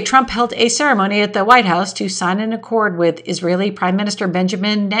Tuesday, Trump held a ceremony at the White House to sign an accord with Israeli Prime Minister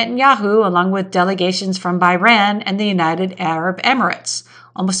Benjamin Netanyahu, along with delegations from Bahrain and the United Arab Emirates,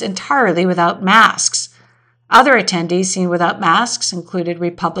 almost entirely without masks. Other attendees seen without masks included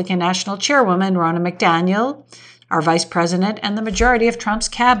Republican National Chairwoman Ronna McDaniel, our Vice President, and the majority of Trump's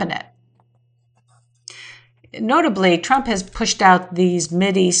cabinet. Notably, Trump has pushed out these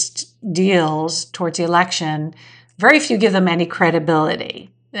Mideast deals towards the election. Very few give them any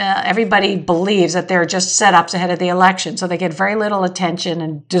credibility. Everybody believes that they're just setups ahead of the election, so they get very little attention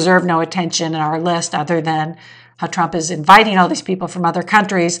and deserve no attention in our list other than how Trump is inviting all these people from other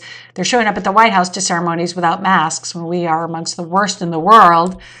countries. They're showing up at the White House to ceremonies without masks when we are amongst the worst in the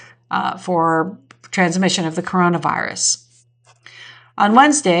world for transmission of the coronavirus. On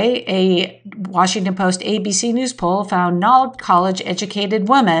Wednesday, a Washington Post ABC News poll found non-college-educated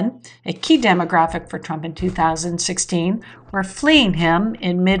women, a key demographic for Trump in 2016, were fleeing him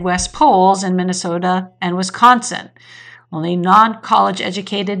in Midwest polls in Minnesota and Wisconsin. Only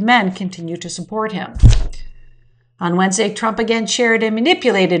non-college-educated men continue to support him. On Wednesday, Trump again shared a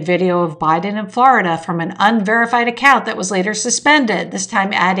manipulated video of Biden in Florida from an unverified account that was later suspended, this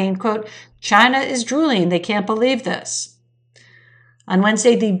time adding, quote, "China is drooling. They can't believe this." On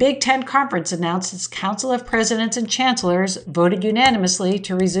Wednesday, the Big Ten Conference announced its Council of Presidents and Chancellors voted unanimously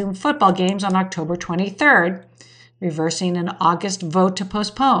to resume football games on October 23rd, reversing an August vote to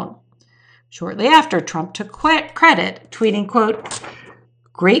postpone. Shortly after, Trump took credit, tweeting, quote,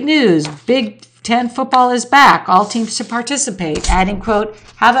 "Great news, Big Ten football is back, all teams to participate," adding, quote,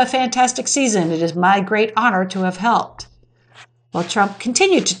 "Have a fantastic season. It is my great honor to have helped." While Trump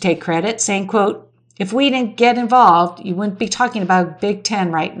continued to take credit, saying, quote, "If we didn't get involved, you wouldn't be talking about Big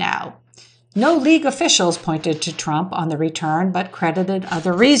Ten right now." No league officials pointed to Trump on the return, but credited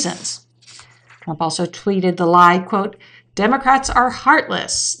other reasons. Trump also tweeted the lie, quote, "Democrats are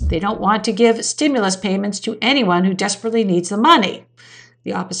heartless. They don't want to give stimulus payments to anyone who desperately needs the money."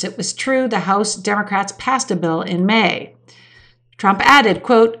 The opposite was true. The House Democrats passed a bill in May. Trump added,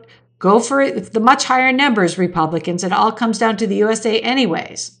 quote, "Go for the much higher numbers, Republicans. It all comes down to the USA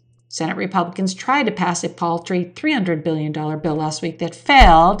anyways." Senate Republicans tried to pass a paltry $300 billion bill last week that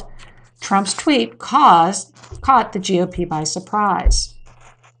failed. Trump's tweet caught the GOP by surprise.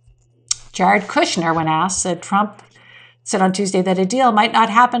 Jared Kushner, when asked, Trump said on Tuesday that a deal might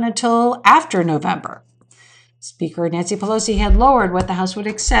not happen until after November. Speaker Nancy Pelosi had lowered what the House would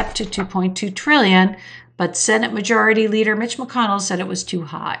accept to $2.2 trillion, but Senate Majority Leader Mitch McConnell said it was too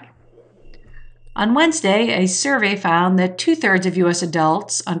high. On Wednesday, a survey found that 2/3 of U.S.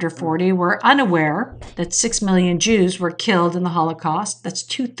 adults under 40 were unaware that 6 million Jews were killed in the Holocaust. That's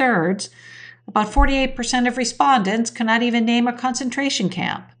 2/3. About 48% of respondents could not even name a concentration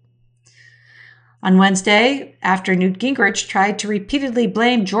camp. On Wednesday, after Newt Gingrich tried to repeatedly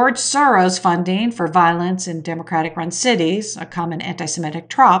blame George Soros funding for violence in Democratic-run cities, a common anti-Semitic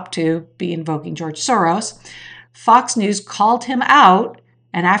trope to be invoking George Soros, Fox News called him out,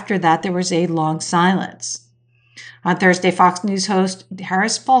 and after that there was a long silence. On Thursday, Fox News host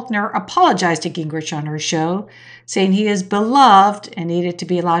Harris Faulkner apologized to Gingrich on her show, saying he is beloved and needed to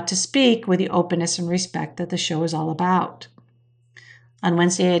be allowed to speak with the openness and respect that the show is all about. On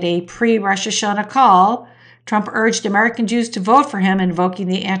Wednesday, at a pre-Rosh Hashanah call, Trump urged American Jews to vote for him, invoking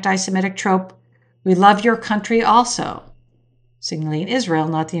the anti-Semitic trope, "We love your country also," signaling Israel,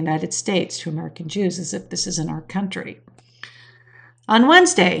 not the United States, to American Jews, as if this isn't our country. On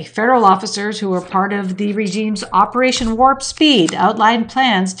Wednesday, federal officers who were part of the regime's Operation Warp Speed outlined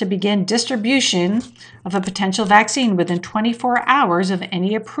plans to begin distribution of a potential vaccine within 24 hours of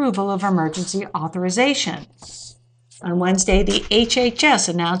any approval of emergency authorization. On Wednesday, the HHS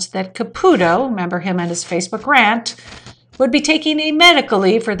announced that Caputo, remember him and his Facebook rant, would be taking a medical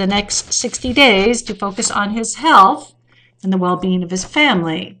leave for the next 60 days to focus on his health and the well-being of his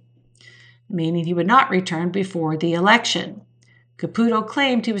family, meaning he would not return before the election. Caputo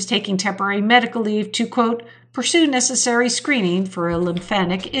claimed he was taking temporary medical leave to, quote, pursue necessary screening for a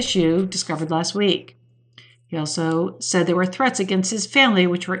lymphatic issue discovered last week. He also said there were threats against his family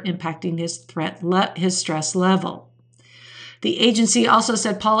which were impacting his stress level. The agency also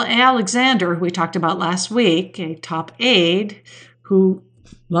said Paul Alexander, who we talked about last week, a top aide, who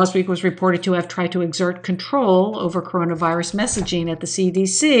last week was reported to have tried to exert control over coronavirus messaging at the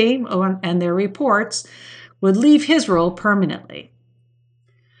CDC and their reports, would leave his role permanently.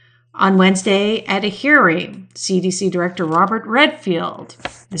 On Wednesday, at a hearing, CDC Director Robert Redfield,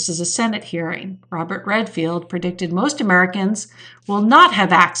 this is a Senate hearing, Robert Redfield predicted most Americans will not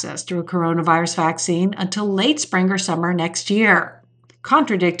have access to a coronavirus vaccine until late spring or summer next year,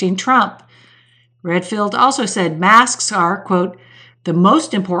 contradicting Trump. Redfield also said masks are, quote, the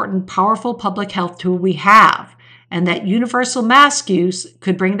most important, powerful public health tool we have, and that universal mask use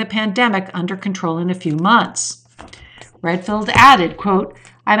could bring the pandemic under control in a few months. Redfield added, quote,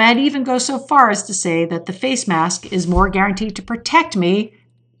 I might even go so far as to say that the face mask is more guaranteed to protect me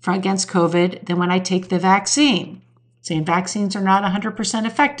against COVID than when I take the vaccine, saying vaccines are not 100%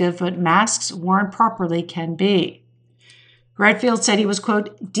 effective, but masks worn properly can be. Redfield said he was,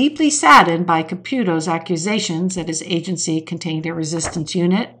 quote, deeply saddened by Caputo's accusations that his agency contained a resistance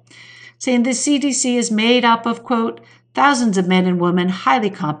unit, saying the CDC is made up of, quote, thousands of men and women highly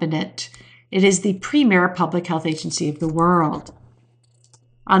competent. It is the premier public health agency of the world.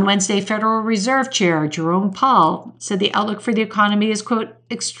 On Wednesday, Federal Reserve Chair Jerome Powell said the outlook for the economy is, quote,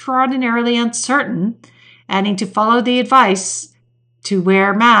 extraordinarily uncertain, adding to follow the advice to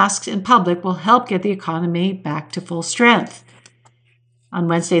wear masks in public will help get the economy back to full strength. On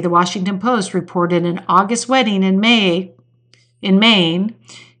Wednesday, the Washington Post reported an August wedding in Maine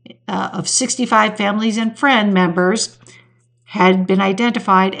of 65 families and friend members had been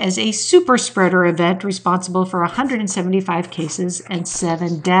identified as a super spreader event responsible for 175 cases and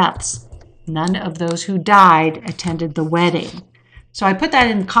 7 deaths. None of those who died attended the wedding. So I put that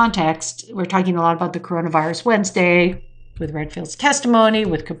in context. We're talking a lot about the coronavirus Wednesday with Redfield's testimony,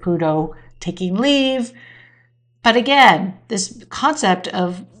 with Caputo taking leave. But again, this concept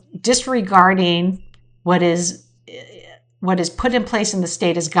of disregarding what is put in place in the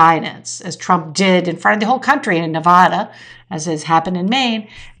state as guidance, as Trump did in front of the whole country in Nevada, as has happened in Maine,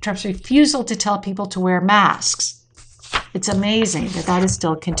 Trump's refusal to tell people to wear masks. It's amazing that that is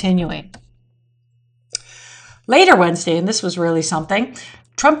still continuing. Later Wednesday, and this was really something,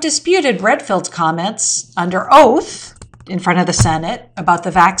 Trump disputed Redfield's comments under oath in front of the Senate about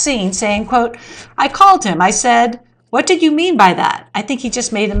the vaccine, saying, quote, I called him. I said, what did you mean by that? I think he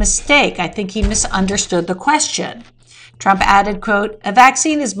just made a mistake. I think he misunderstood the question. Trump added, quote, a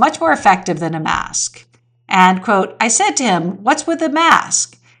vaccine is much more effective than a mask. And, quote, I said to him, what's with the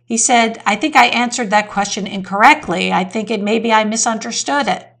mask? He said, I think I answered that question incorrectly. I think maybe I misunderstood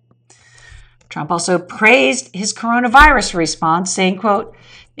it. Trump also praised his coronavirus response, saying, quote,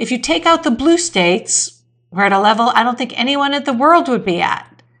 if you take out the blue states, we're at a level I don't think anyone in the world would be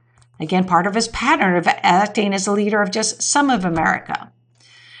at. Again, part of his pattern of acting as a leader of just some of America.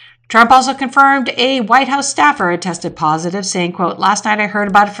 Trump also confirmed a White House staffer had tested positive, saying, quote, last night I heard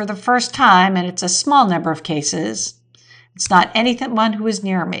about it for the first time, and it's a small number of cases. It's not anyone who is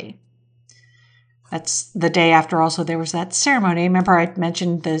near me. That's the day after also there was that ceremony. Remember I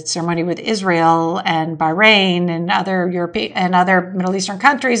mentioned the ceremony with Israel and Bahrain and other European and other Middle Eastern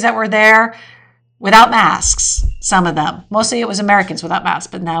countries that were there without masks, some of them. Mostly it was Americans without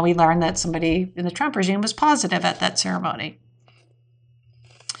masks, but now we learned that somebody in the Trump regime was positive at that ceremony.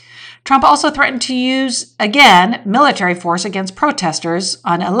 Trump also threatened to use, again, military force against protesters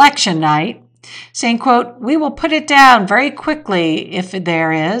on election night, saying, quote, "We will put it down very quickly if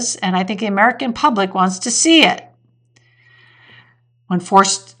there is, and I think the American public wants to see it." When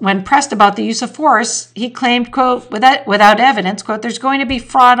pressed about the use of force, he claimed, quote, without evidence, quote, "There's going to be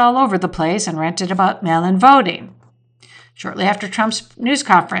fraud all over the place," and ranted about mail-in voting. Shortly after Trump's news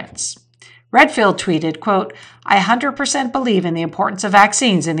conference, Redfield tweeted, quote, "I 100% believe in the importance of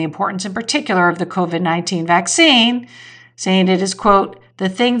vaccines and the importance in particular of the COVID-19 vaccine," saying it is, quote, "the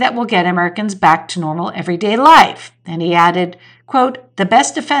thing that will get Americans back to normal everyday life." And he added, quote, "The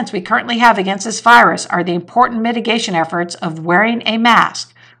best defense we currently have against this virus are the important mitigation efforts of wearing a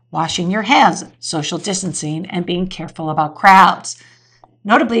mask, washing your hands, social distancing, and being careful about crowds."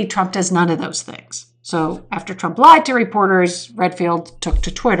 Notably, Trump does none of those things. So after Trump lied to reporters, Redfield took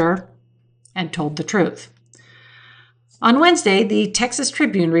to Twitter and told the truth. On Wednesday, the Texas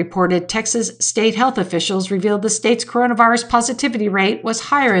Tribune reported Texas state health officials revealed the state's coronavirus positivity rate was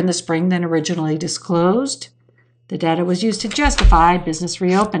higher in the spring than originally disclosed. The data was used to justify business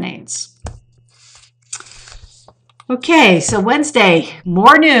reopenings. Okay, so Wednesday,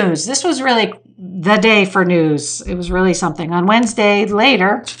 more news. This was really the day for news. It was really something. On Wednesday,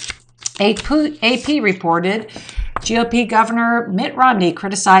 later, AP reported GOP Governor Mitt Romney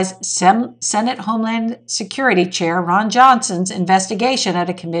criticized Senate Homeland Security Chair Ron Johnson's investigation at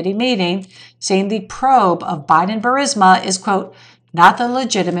a committee meeting, saying the probe of Biden-Burisma is, quote, "not the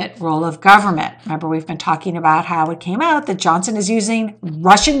legitimate role of government." Remember, we've been talking about how it came out that Johnson is using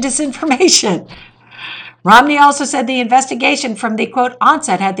Russian disinformation. Romney also said the investigation from the, quote,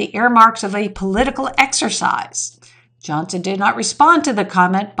 "onset had the earmarks of a political exercise." Johnson did not respond to the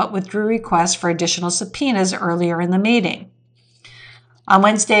comment, but withdrew requests for additional subpoenas earlier in the meeting. On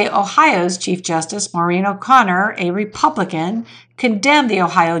Wednesday, Ohio's Chief Justice Maureen O'Connor, a Republican, condemned the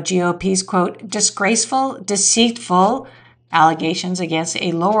Ohio GOP's, quote, "disgraceful, deceitful" allegations against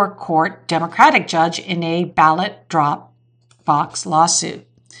a lower court Democratic judge in a ballot drop box lawsuit.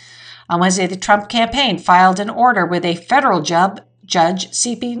 On Wednesday, the Trump campaign filed an order with a federal judge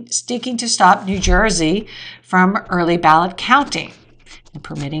seeking to stop New Jersey from early ballot counting and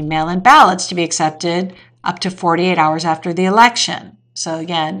permitting mail-in ballots to be accepted up to 48 hours after the election. So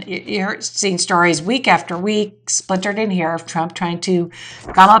again, you're seeing stories week after week splintered in here of Trump trying to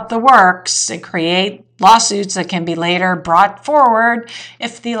gum up the works and create lawsuits that can be later brought forward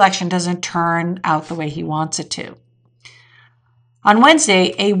if the election doesn't turn out the way he wants it to. On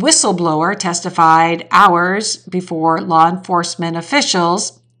Wednesday, a whistleblower testified hours before law enforcement officials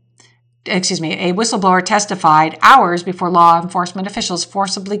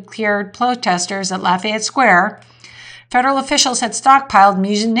forcibly cleared protesters at Lafayette Square. Federal officials had stockpiled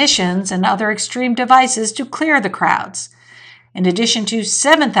munitions and other extreme devices to clear the crowds. In addition to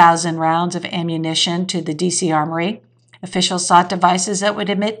 7,000 rounds of ammunition to the D.C. Armory, officials sought devices that would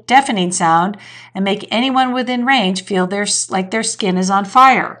emit deafening sound and make anyone within range feel like their skin is on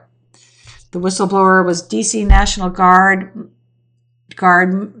fire. The whistleblower was D.C. National Guard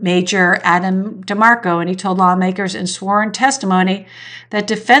Major Adam DeMarco, and he told lawmakers in sworn testimony that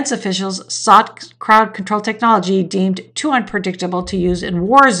defense officials sought crowd control technology deemed too unpredictable to use in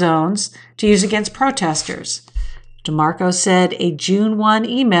war zones to use against protesters. DeMarco said a June 1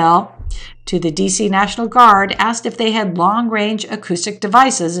 email to the D.C. National Guard asked if they had long-range acoustic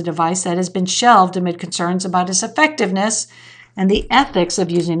devices, a device that has been shelved amid concerns about its effectiveness and the ethics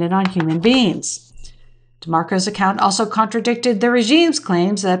of using it on human beings. DeMarco's account also contradicted the regime's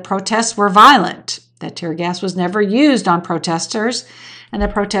claims that protests were violent, that tear gas was never used on protesters, and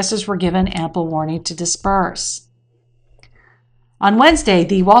that protesters were given ample warning to disperse. On Wednesday,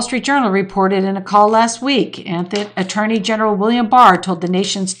 the Wall Street Journal reported in a call last week, Attorney General William Barr told the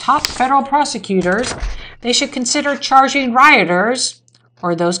nation's top federal prosecutors they should consider charging rioters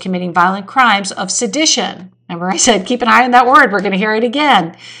or those committing violent crimes of sedition. Remember I said, keep an eye on that word. We're going to hear it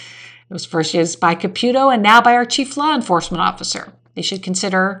again. It was first used by Caputo and now by our chief law enforcement officer. They should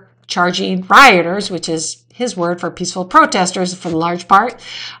consider charging rioters, which is his word for peaceful protesters for the large part,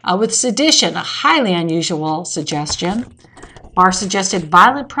 with sedition, a highly unusual suggestion. Barr suggested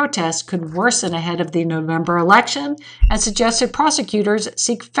violent protests could worsen ahead of the November election and suggested prosecutors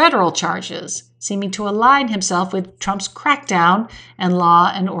seek federal charges, seeming to align himself with Trump's crackdown and law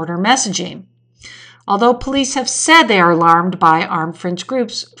and order messaging. Although police have said they are alarmed by armed fringe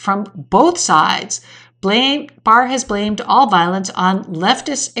groups from both sides, Barr has blamed all violence on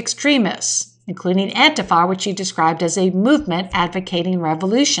leftist extremists, including Antifa, which she described as a movement advocating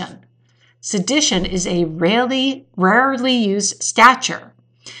revolution. Sedition is a rarely used stature,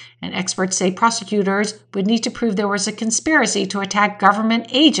 and experts say prosecutors would need to prove there was a conspiracy to attack government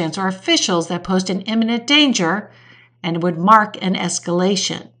agents or officials that posed an imminent danger and would mark an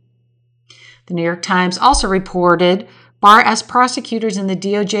escalation. The New York Times also reported Barr asked prosecutors in the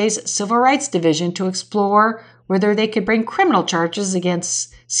DOJ's Civil Rights Division to explore whether they could bring criminal charges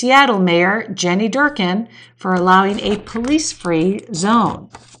against Seattle Mayor Jenny Durkan for allowing a police-free zone.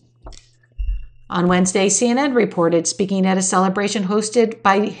 On Wednesday, CNN reported, speaking at a celebration hosted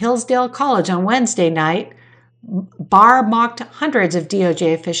by Hillsdale College on Wednesday night, Barr mocked hundreds of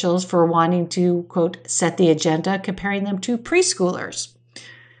DOJ officials for wanting to, quote, set the agenda, comparing them to preschoolers.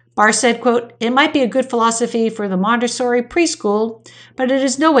 Barr said, quote, it might be a good philosophy for the Montessori preschool, but it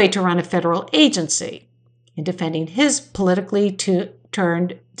is no way to run a federal agency, in defending his politically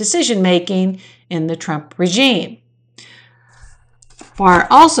turned decision-making in the Trump regime. Barr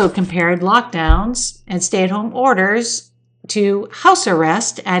also compared lockdowns and stay-at-home orders to house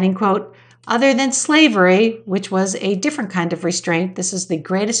arrest, adding, quote, other than slavery, which was a different kind of restraint, this is the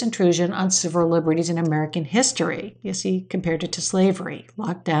greatest intrusion on civil liberties in American history. Yes, he compared it to slavery,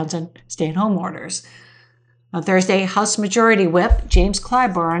 lockdowns and stay-at-home orders. On Thursday, House Majority Whip James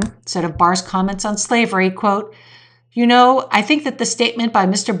Clyburn said of Barr's comments on slavery, quote, you know, I think that the statement by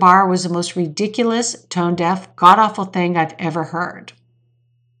Mr. Barr was the most ridiculous, tone-deaf, god-awful thing I've ever heard.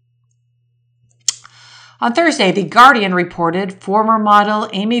 On Thursday, The Guardian reported former model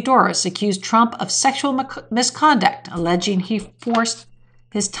Amy Doris accused Trump of sexual misconduct, alleging he forced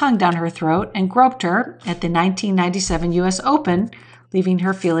his tongue down her throat and groped her at the 1997 U.S. Open, leaving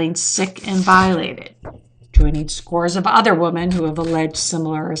her feeling sick and violated, joining scores of other women who have alleged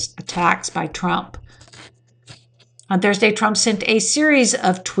similar attacks by Trump. On Thursday, Trump sent a series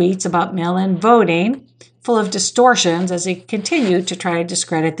of tweets about mail-in voting, full of distortions as he continued to try to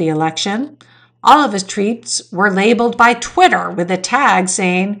discredit the election. All of his tweets were labeled by Twitter with a tag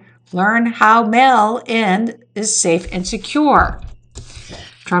saying, learn how mail-in is safe and secure.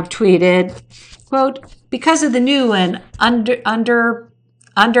 Trump tweeted, quote, because of the new and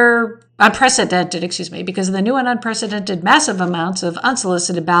unprecedented massive amounts of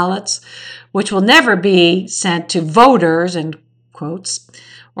unsolicited ballots, which will never be sent to voters, in quotes,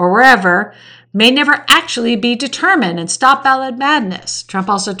 or wherever, may never actually be determined and stop ballot madness. Trump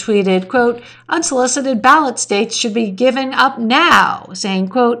also tweeted, quote, unsolicited ballot states should be given up now, saying,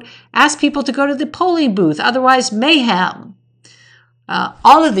 quote, ask people to go to the polling booth, otherwise mayhem.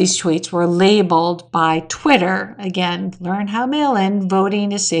 All of these tweets were labeled by Twitter. Again, learn how mail-in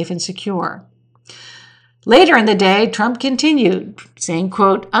voting is safe and secure. Later in the day, Trump continued, saying,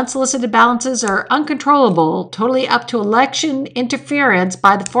 quote, unsolicited balances are uncontrollable, totally up to election interference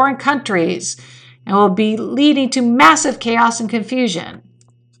by the foreign countries, and will be leading to massive chaos and confusion.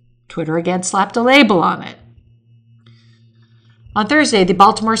 Twitter again slapped a label on it. On Thursday, the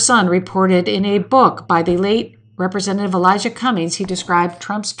Baltimore Sun reported in a book by the late Representative Elijah Cummings, he described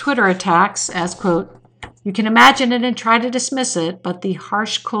Trump's Twitter attacks as, quote, you can imagine it and try to dismiss it, but the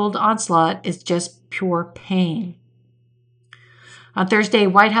harsh, cold onslaught is just pure pain. On Thursday,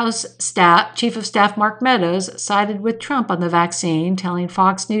 White House Chief of Staff Mark Meadows sided with Trump on the vaccine, telling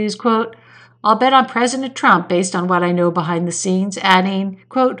Fox News, quote, I'll bet on President Trump based on what I know behind the scenes, adding,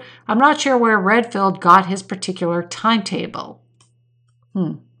 quote, I'm not sure where Redfield got his particular timetable.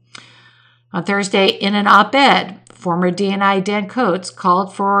 On Thursday, in an op-ed, former DNI Dan Coats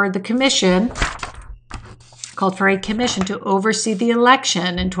called for a commission to oversee the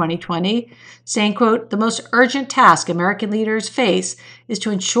election in 2020, saying, quote, the most urgent task American leaders face is to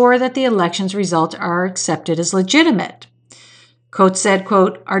ensure that the election's results are accepted as legitimate. Coates said,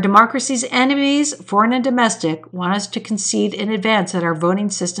 quote, our democracy's enemies, foreign and domestic, want us to concede in advance that our voting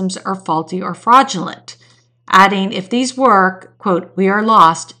systems are faulty or fraudulent, adding, if these work, quote, we are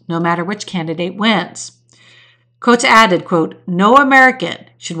lost no matter which candidate wins. Coates added, quote, no American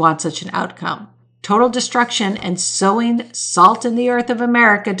should want such an outcome. Total destruction and sowing salt in the earth of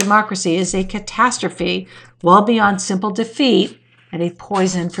America democracy is a catastrophe well beyond simple defeat and a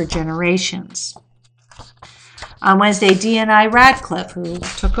poison for generations. On Wednesday, DNI Radcliffe, who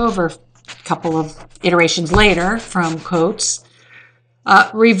took over a couple of iterations later from Coates,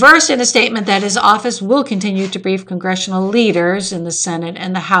 reversed in a statement that his office will continue to brief congressional leaders in the Senate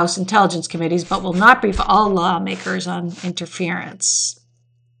and the House Intelligence Committees, but will not brief all lawmakers on interference.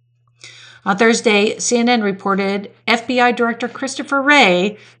 On Thursday, CNN reported FBI Director Christopher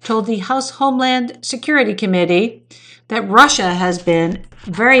Wray told the House Homeland Security Committee that Russia has been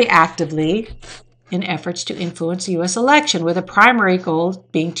very actively in efforts to influence the U.S. election, with a primary goal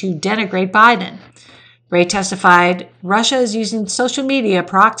being to denigrate Biden. Wray testified Russia is using social media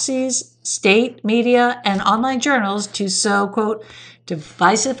proxies, state media, and online journals to sow, quote,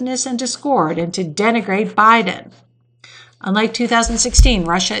 divisiveness and discord and to denigrate Biden. Unlike 2016,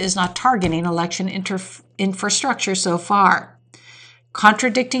 Russia is not targeting election infrastructure so far.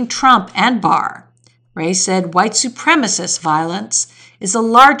 Contradicting Trump and Barr, Wray said white supremacist violence is the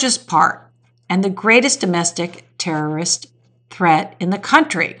largest part and the greatest domestic terrorist threat in the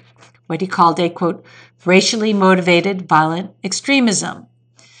country, what he called a, quote, racially motivated violent extremism.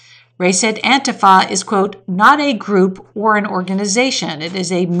 Wray said Antifa is, quote, not a group or an organization. It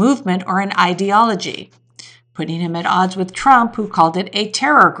is a movement or an ideology, putting him at odds with Trump, who called it a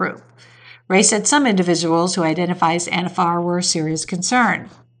terror group. Wray said some individuals who identify as Antifa were a serious concern.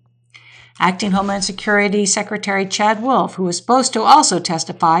 Acting Homeland Security Secretary Chad Wolf, who was supposed to also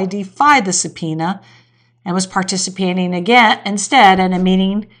testify, defied the subpoena and was participating again instead in a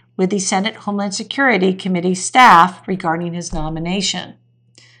meeting with the Senate Homeland Security Committee staff regarding his nomination.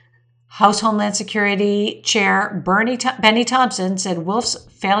 House Homeland Security Chair Benny Thompson said Wolf's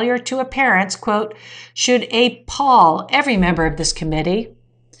failure to appearance, quote, should appall every member of this committee.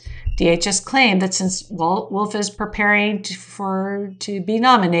 DHS claimed that since Wolf is preparing to be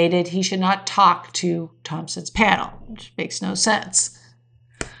nominated, he should not talk to Thompson's panel, which makes no sense.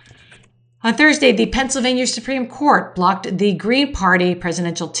 On Thursday, the Pennsylvania Supreme Court blocked the Green Party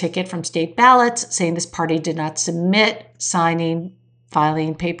presidential ticket from state ballots, saying this party did not submit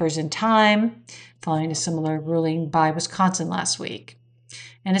filing papers in time, following a similar ruling by Wisconsin last week.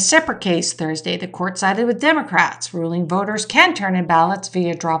 In a separate case Thursday, the court sided with Democrats, ruling voters can turn in ballots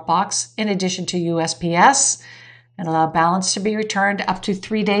via Dropbox in addition to USPS and allow ballots to be returned up to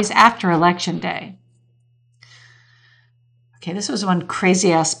 3 days after Election Day. Okay, this was one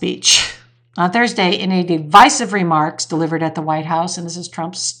crazy-ass speech. On Thursday, in a divisive remarks delivered at the White House, and this is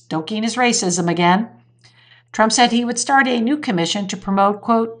Trump stoking his racism again, Trump said he would start a new commission to promote,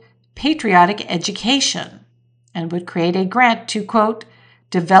 quote, patriotic education, and would create a grant to, quote,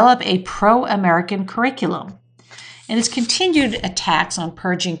 develop a pro-American curriculum. In his continued attacks on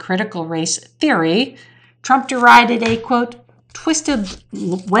purging critical race theory, Trump derided a, quote, twisted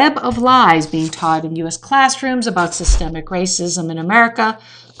web of lies being taught in U.S. classrooms about systemic racism in America,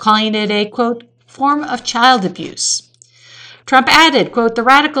 calling it a, quote, form of child abuse. Trump added, quote, the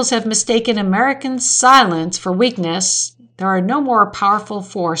radicals have mistaken Americans' silence for weakness. There are no more powerful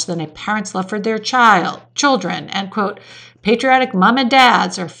force than a parent's love for their children, and, quote, patriotic mom and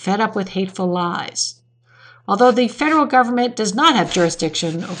dads are fed up with hateful lies. Although the federal government does not have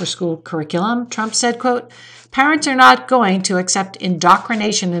jurisdiction over school curriculum, Trump said, quote, parents are not going to accept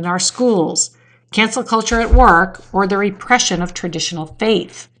indoctrination in our schools, cancel culture at work, or the repression of traditional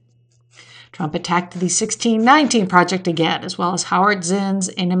faith. Trump attacked the 1619 Project again, as well as Howard Zinn's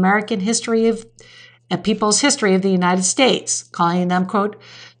An American History of a People's History of the United States, calling them, quote,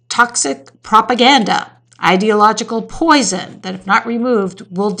 toxic propaganda, ideological poison that, if not removed,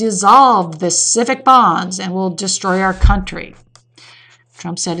 will dissolve the civic bonds and will destroy our country.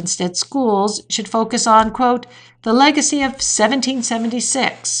 Trump said instead schools should focus on, quote, the legacy of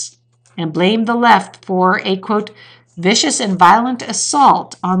 1776 and blame the left for a, quote, vicious and violent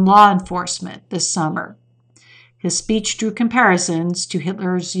assault on law enforcement this summer. His speech drew comparisons to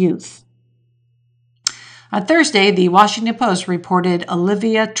Hitler's youth. On Thursday, the Washington Post reported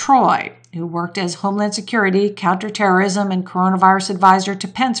Olivia Troy, who worked as Homeland Security, Counterterrorism, and Coronavirus Advisor to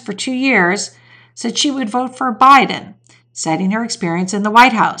Pence for 2 years, said she would vote for Biden, citing her experience in the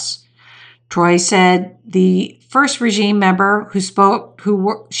White House. Troy said the first regime member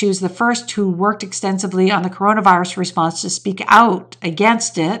she was the first who worked extensively on the coronavirus response to speak out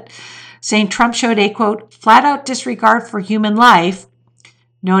against it, saying Trump showed a, quote, flat-out disregard for human life,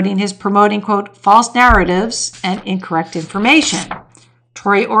 noting his promoting, quote, false narratives and incorrect information.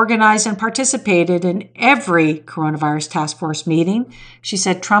 Troy organized and participated in every coronavirus task force meeting. She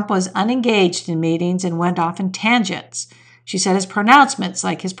said Trump was unengaged in meetings and went off in tangents. She said his pronouncements,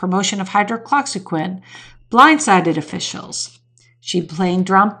 like his promotion of hydroxychloroquine, blindsided officials. She blamed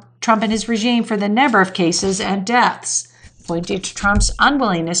Trump and his regime for the number of cases and deaths, pointing to Trump's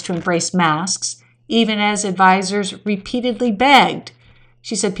unwillingness to embrace masks, even as advisors repeatedly begged.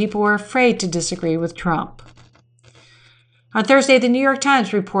 She said people were afraid to disagree with Trump. On Thursday, the New York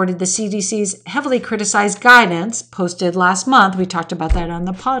Times reported the CDC's heavily criticized guidance posted last month. We talked about that on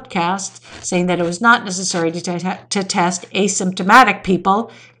the podcast, saying that it was not necessary to test asymptomatic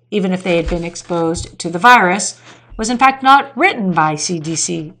people, even if they had been exposed to the virus, was in fact not written by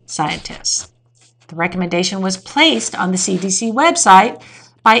CDC scientists. The recommendation was placed on the CDC website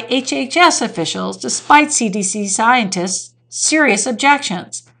by HHS officials despite CDC scientists' serious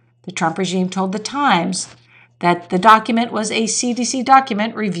objections. The Trump regime told The Times that the document was a CDC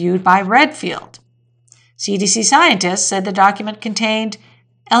document reviewed by Redfield. CDC scientists said the document contained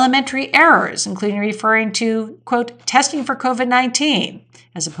elementary errors, including referring to, quote, testing for COVID-19,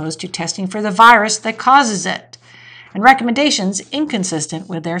 as opposed to testing for the virus that causes it, and recommendations inconsistent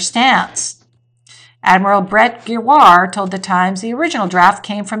with their stance. Admiral Brett Giroir told The Times the original draft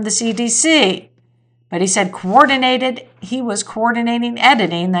came from the CDC, but he said he was coordinating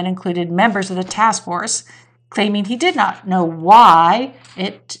editing that included members of the task force, claiming he did not know why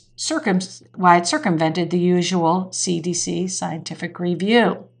it circumvented the usual CDC scientific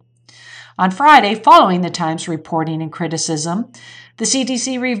review. On Friday, following the Times reporting and criticism, the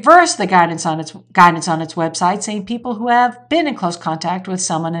CDC reversed the guidance on its website, saying people who have been in close contact with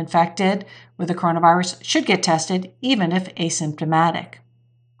someone infected with the coronavirus should get tested, even if asymptomatic.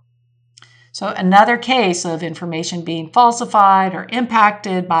 So another case of information being falsified or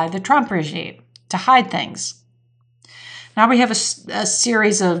impacted by the Trump regime to hide things. Now we have a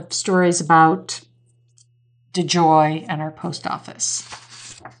series of stories about DeJoy and our post office.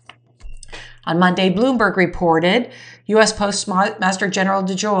 On Monday, Bloomberg reported U.S. Postmaster General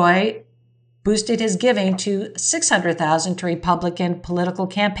DeJoy boosted his giving to $600,000 to Republican political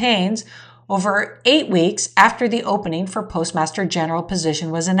campaigns over 8 weeks after the opening for Postmaster General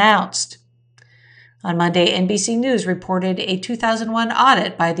position was announced. On Monday, NBC News reported a 2001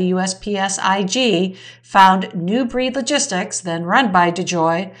 audit by the USPS IG found New Breed Logistics, then run by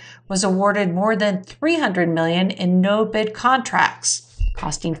DeJoy, was awarded more than $300 million in no-bid contracts,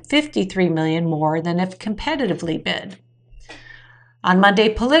 costing $53 million more than if competitively bid. On Monday,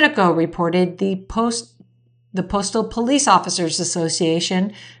 Politico reported the Postal Police Officers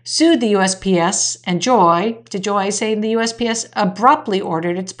Association sued the USPS and DeJoy saying the USPS abruptly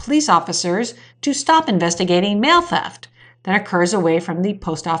ordered its police officers to stop investigating mail theft that occurs away from the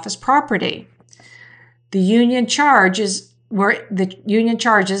post office property. The union charges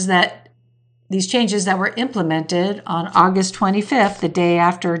that these changes that were implemented on August 25th, the day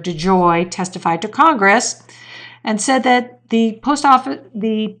after DeJoy testified to Congress, and said that the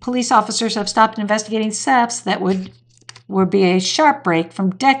police officers have stopped investigating thefts that would be a sharp break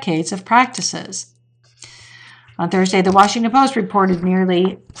from decades of practices. On Thursday, the Washington Post reported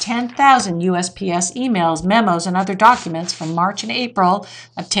nearly 10,000 USPS emails, memos, and other documents from March and April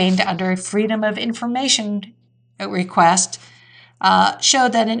obtained under a Freedom of Information request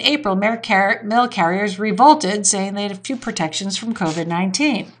showed that in April, mail carriers revolted, saying they had few protections from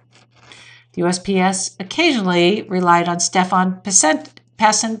COVID-19. The USPS occasionally relied on Stefan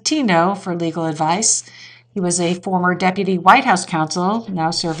Passantino for legal advice. He was a former deputy White House counsel,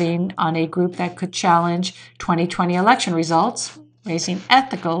 now serving on a group that could challenge 2020 election results, raising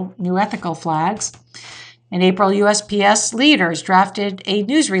new ethical flags. In April, USPS leaders drafted a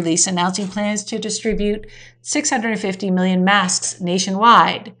news release announcing plans to distribute 650 million masks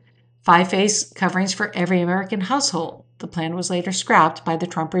nationwide, 5 face coverings for every American household. The plan was later scrapped by the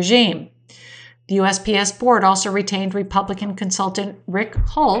Trump regime. The USPS board also retained Republican consultant Rick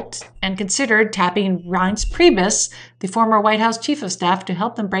Holt and considered tapping Reince Priebus, the former White House chief of staff, to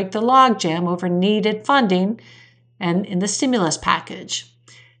help them break the logjam over needed funding and in the stimulus package.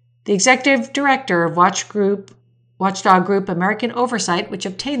 The executive director of watchdog group American Oversight, which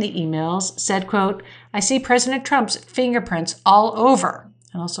obtained the emails, said, quote, "I see President Trump's fingerprints all over,"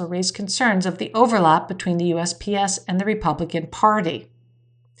 and also raised concerns of the overlap between the USPS and the Republican Party.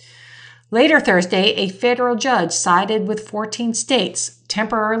 Later Thursday, a federal judge sided with 14 states,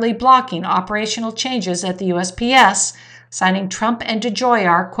 temporarily blocking operational changes at the USPS, citing Trump and DeJoy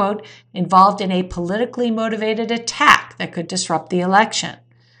are, quote, "involved in a politically motivated attack that could disrupt the election."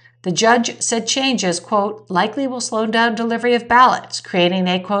 The judge said changes, quote, "likely will slow down delivery of ballots, creating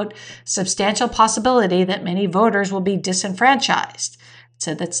a, quote, substantial possibility that many voters will be disenfranchised." It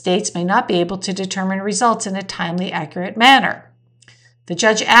said that states may not be able to determine results in a timely, accurate manner. The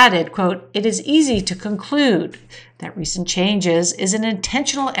judge added, quote, "It is easy to conclude that recent changes is an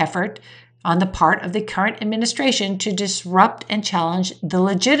intentional effort on the part of the current administration to disrupt and challenge the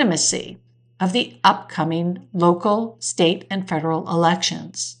legitimacy of the upcoming local, state, and federal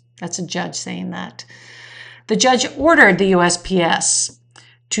elections." That's a judge saying that. The judge ordered the USPS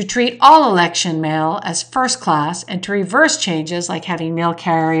to treat all election mail as first class and to reverse changes like having mail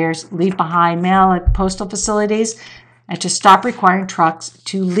carriers leave behind mail at postal facilities and to stop requiring trucks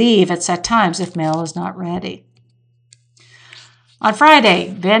to leave at set times if mail is not ready. On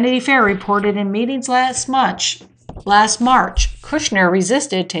Friday, Vanity Fair reported in meetings last March, Kushner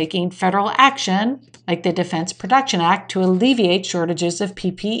resisted taking federal action, like the Defense Production Act, to alleviate shortages of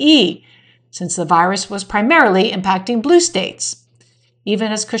PPE, since the virus was primarily impacting blue states.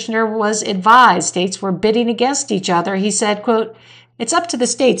 Even as Kushner was advised states were bidding against each other, he said, quote, "It's up to the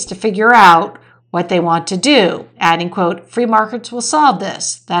states to figure out what they want to do," adding, quote, "Free markets will solve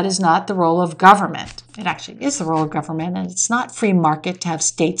this. That is not the role of government." It actually is the role of government, and it's not free market to have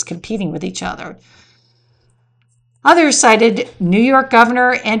states competing with each other. Others cited New York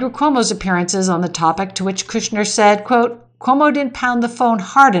Governor Andrew Cuomo's appearances on the topic, to which Kushner said, quote, "Cuomo didn't pound the phone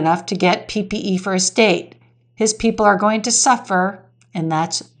hard enough to get PPE for his state. His people are going to suffer, and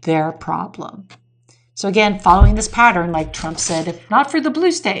that's their problem." So again, following this pattern, like Trump said, if not for the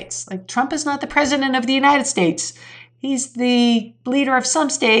blue states, like Trump is not the president of the United States. He's the leader of some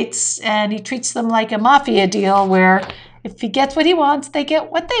states, and he treats them like a mafia deal where if he gets what he wants, they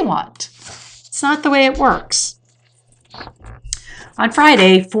get what they want. It's not the way it works. On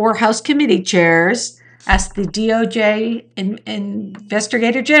Friday, 4 House committee chairs asked the DOJ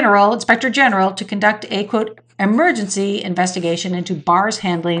Inspector General to conduct a, quote, "emergency investigation into Barr's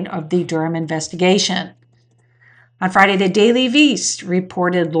handling of the Durham investigation." On Friday, the Daily Beast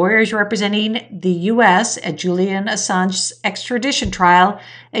reported lawyers representing the U.S. at Julian Assange's extradition trial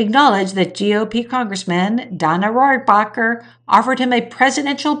acknowledged that GOP Congressman Dana Rohrabacher offered him a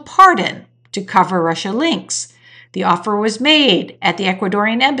presidential pardon to cover Russia links. The offer was made at the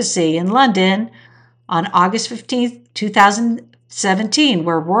Ecuadorian embassy in London on August 15, 2017,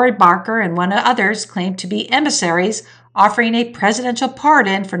 where Rohrabacher and one of others claimed to be emissaries offering a presidential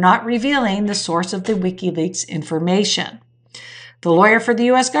pardon for not revealing the source of the WikiLeaks information. The lawyer for the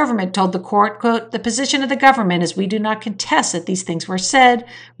U.S. government told the court, quote, "The position of the government is we do not contest that these things were said.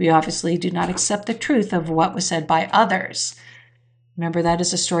 We obviously do not accept the truth of what was said by others." Remember, that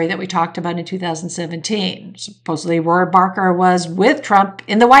is a story that we talked about in 2017. Supposedly, Rohrabacher was with Trump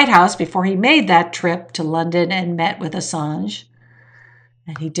in the White House before he made that trip to London and met with Assange.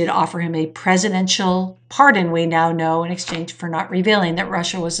 And he did offer him a presidential pardon, we now know, in exchange for not revealing that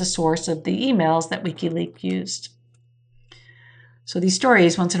Russia was the source of the emails that WikiLeaks used. So these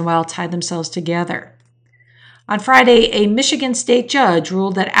stories, once in a while, tie themselves together. On Friday, a Michigan state judge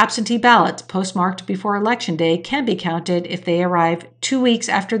ruled that absentee ballots postmarked before Election Day can be counted if they arrive 2 weeks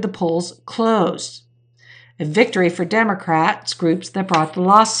after the polls close. A victory for Democrats groups that brought the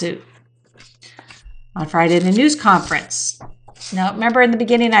lawsuit. On Friday, the news conference. Now, remember in the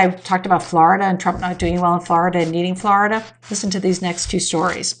beginning I talked about Florida and Trump not doing well in Florida and needing Florida? Listen to these next 2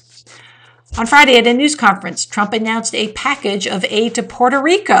 stories. On Friday, at a news conference, Trump announced a package of aid to Puerto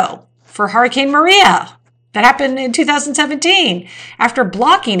Rico for Hurricane Maria. That happened in 2017 after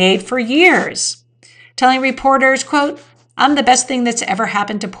blocking aid for years, telling reporters, quote, "I'm the best thing that's ever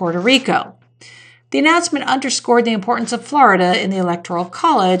happened to Puerto Rico." The announcement underscored the importance of Florida in the Electoral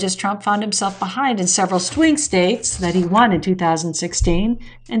College as Trump found himself behind in several swing states that he won in 2016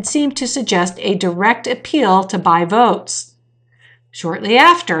 and seemed to suggest a direct appeal to buy votes. Shortly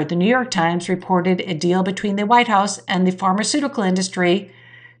after, the New York Times reported a deal between the White House and the pharmaceutical industry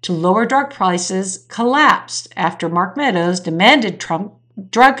to lower drug prices collapsed after Mark Meadows demanded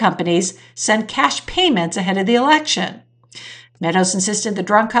drug companies send cash payments ahead of the election. Meadows insisted the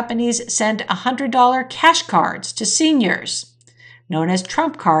drug companies send $100 cash cards to seniors, known as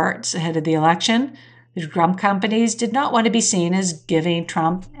Trump cards, ahead of the election. The drug companies did not want to be seen as giving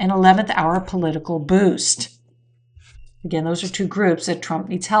Trump an 11th hour political boost. Again, those are 2 groups that Trump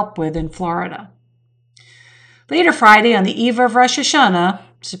needs help with in Florida. Later Friday, on the eve of Rosh Hashanah,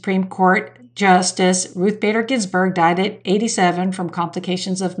 Supreme Court Justice Ruth Bader Ginsburg died at 87 from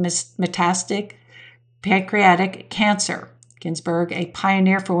complications of metastatic pancreatic cancer. Ginsburg, a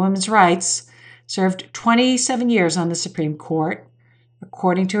pioneer for women's rights, served 27 years on the Supreme Court.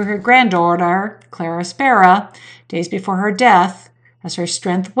 According to her granddaughter, Clara Spera, days before her death, as her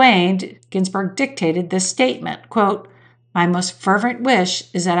strength waned, Ginsburg dictated this statement, quote, "My most fervent wish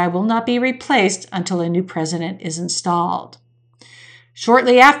is that I will not be replaced until a new president is installed."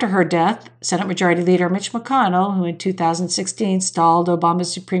 Shortly after her death, Senate Majority Leader Mitch McConnell, who in 2016 stalled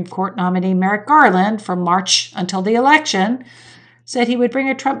Obama's Supreme Court nominee Merrick Garland from March until the election, said he would bring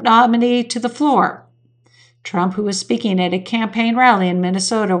a Trump nominee to the floor. Trump, who was speaking at a campaign rally in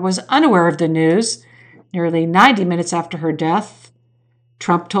Minnesota, was unaware of the news. Nearly 90 minutes after her death,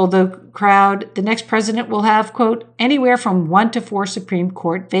 Trump told the crowd the next president will have, quote, "anywhere from 1 to 4 Supreme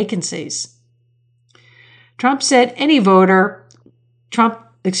Court vacancies." Biden said any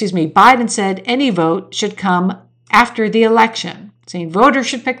vote should come after the election, saying voters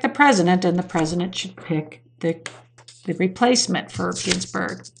should pick the president and the president should pick the the replacement for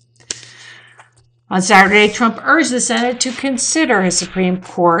Ginsburg. On Saturday, Trump urged the Senate to consider his Supreme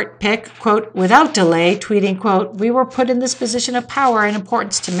Court pick, quote, without delay, tweeting, quote, we were put in this position of power and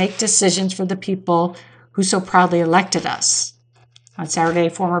importance to make decisions for the people who so proudly elected us. On Saturday,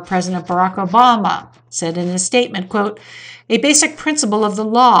 former President Barack Obama said in a statement, quote, a basic principle of the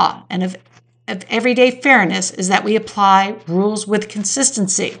law and of everyday fairness is that we apply rules with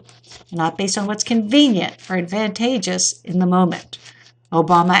consistency, not based on what's convenient or advantageous in the moment.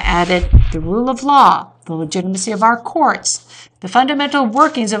 Obama added, the rule of law, the legitimacy of our courts, the fundamental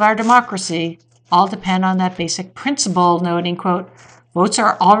workings of our democracy all depend on that basic principle, noting, quote, votes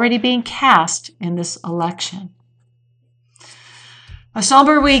are already being cast in this election. A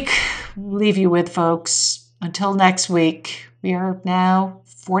somber week we'll leave you with, folks. Until next week, we are now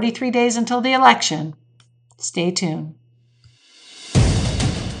 43 days until the election. Stay tuned.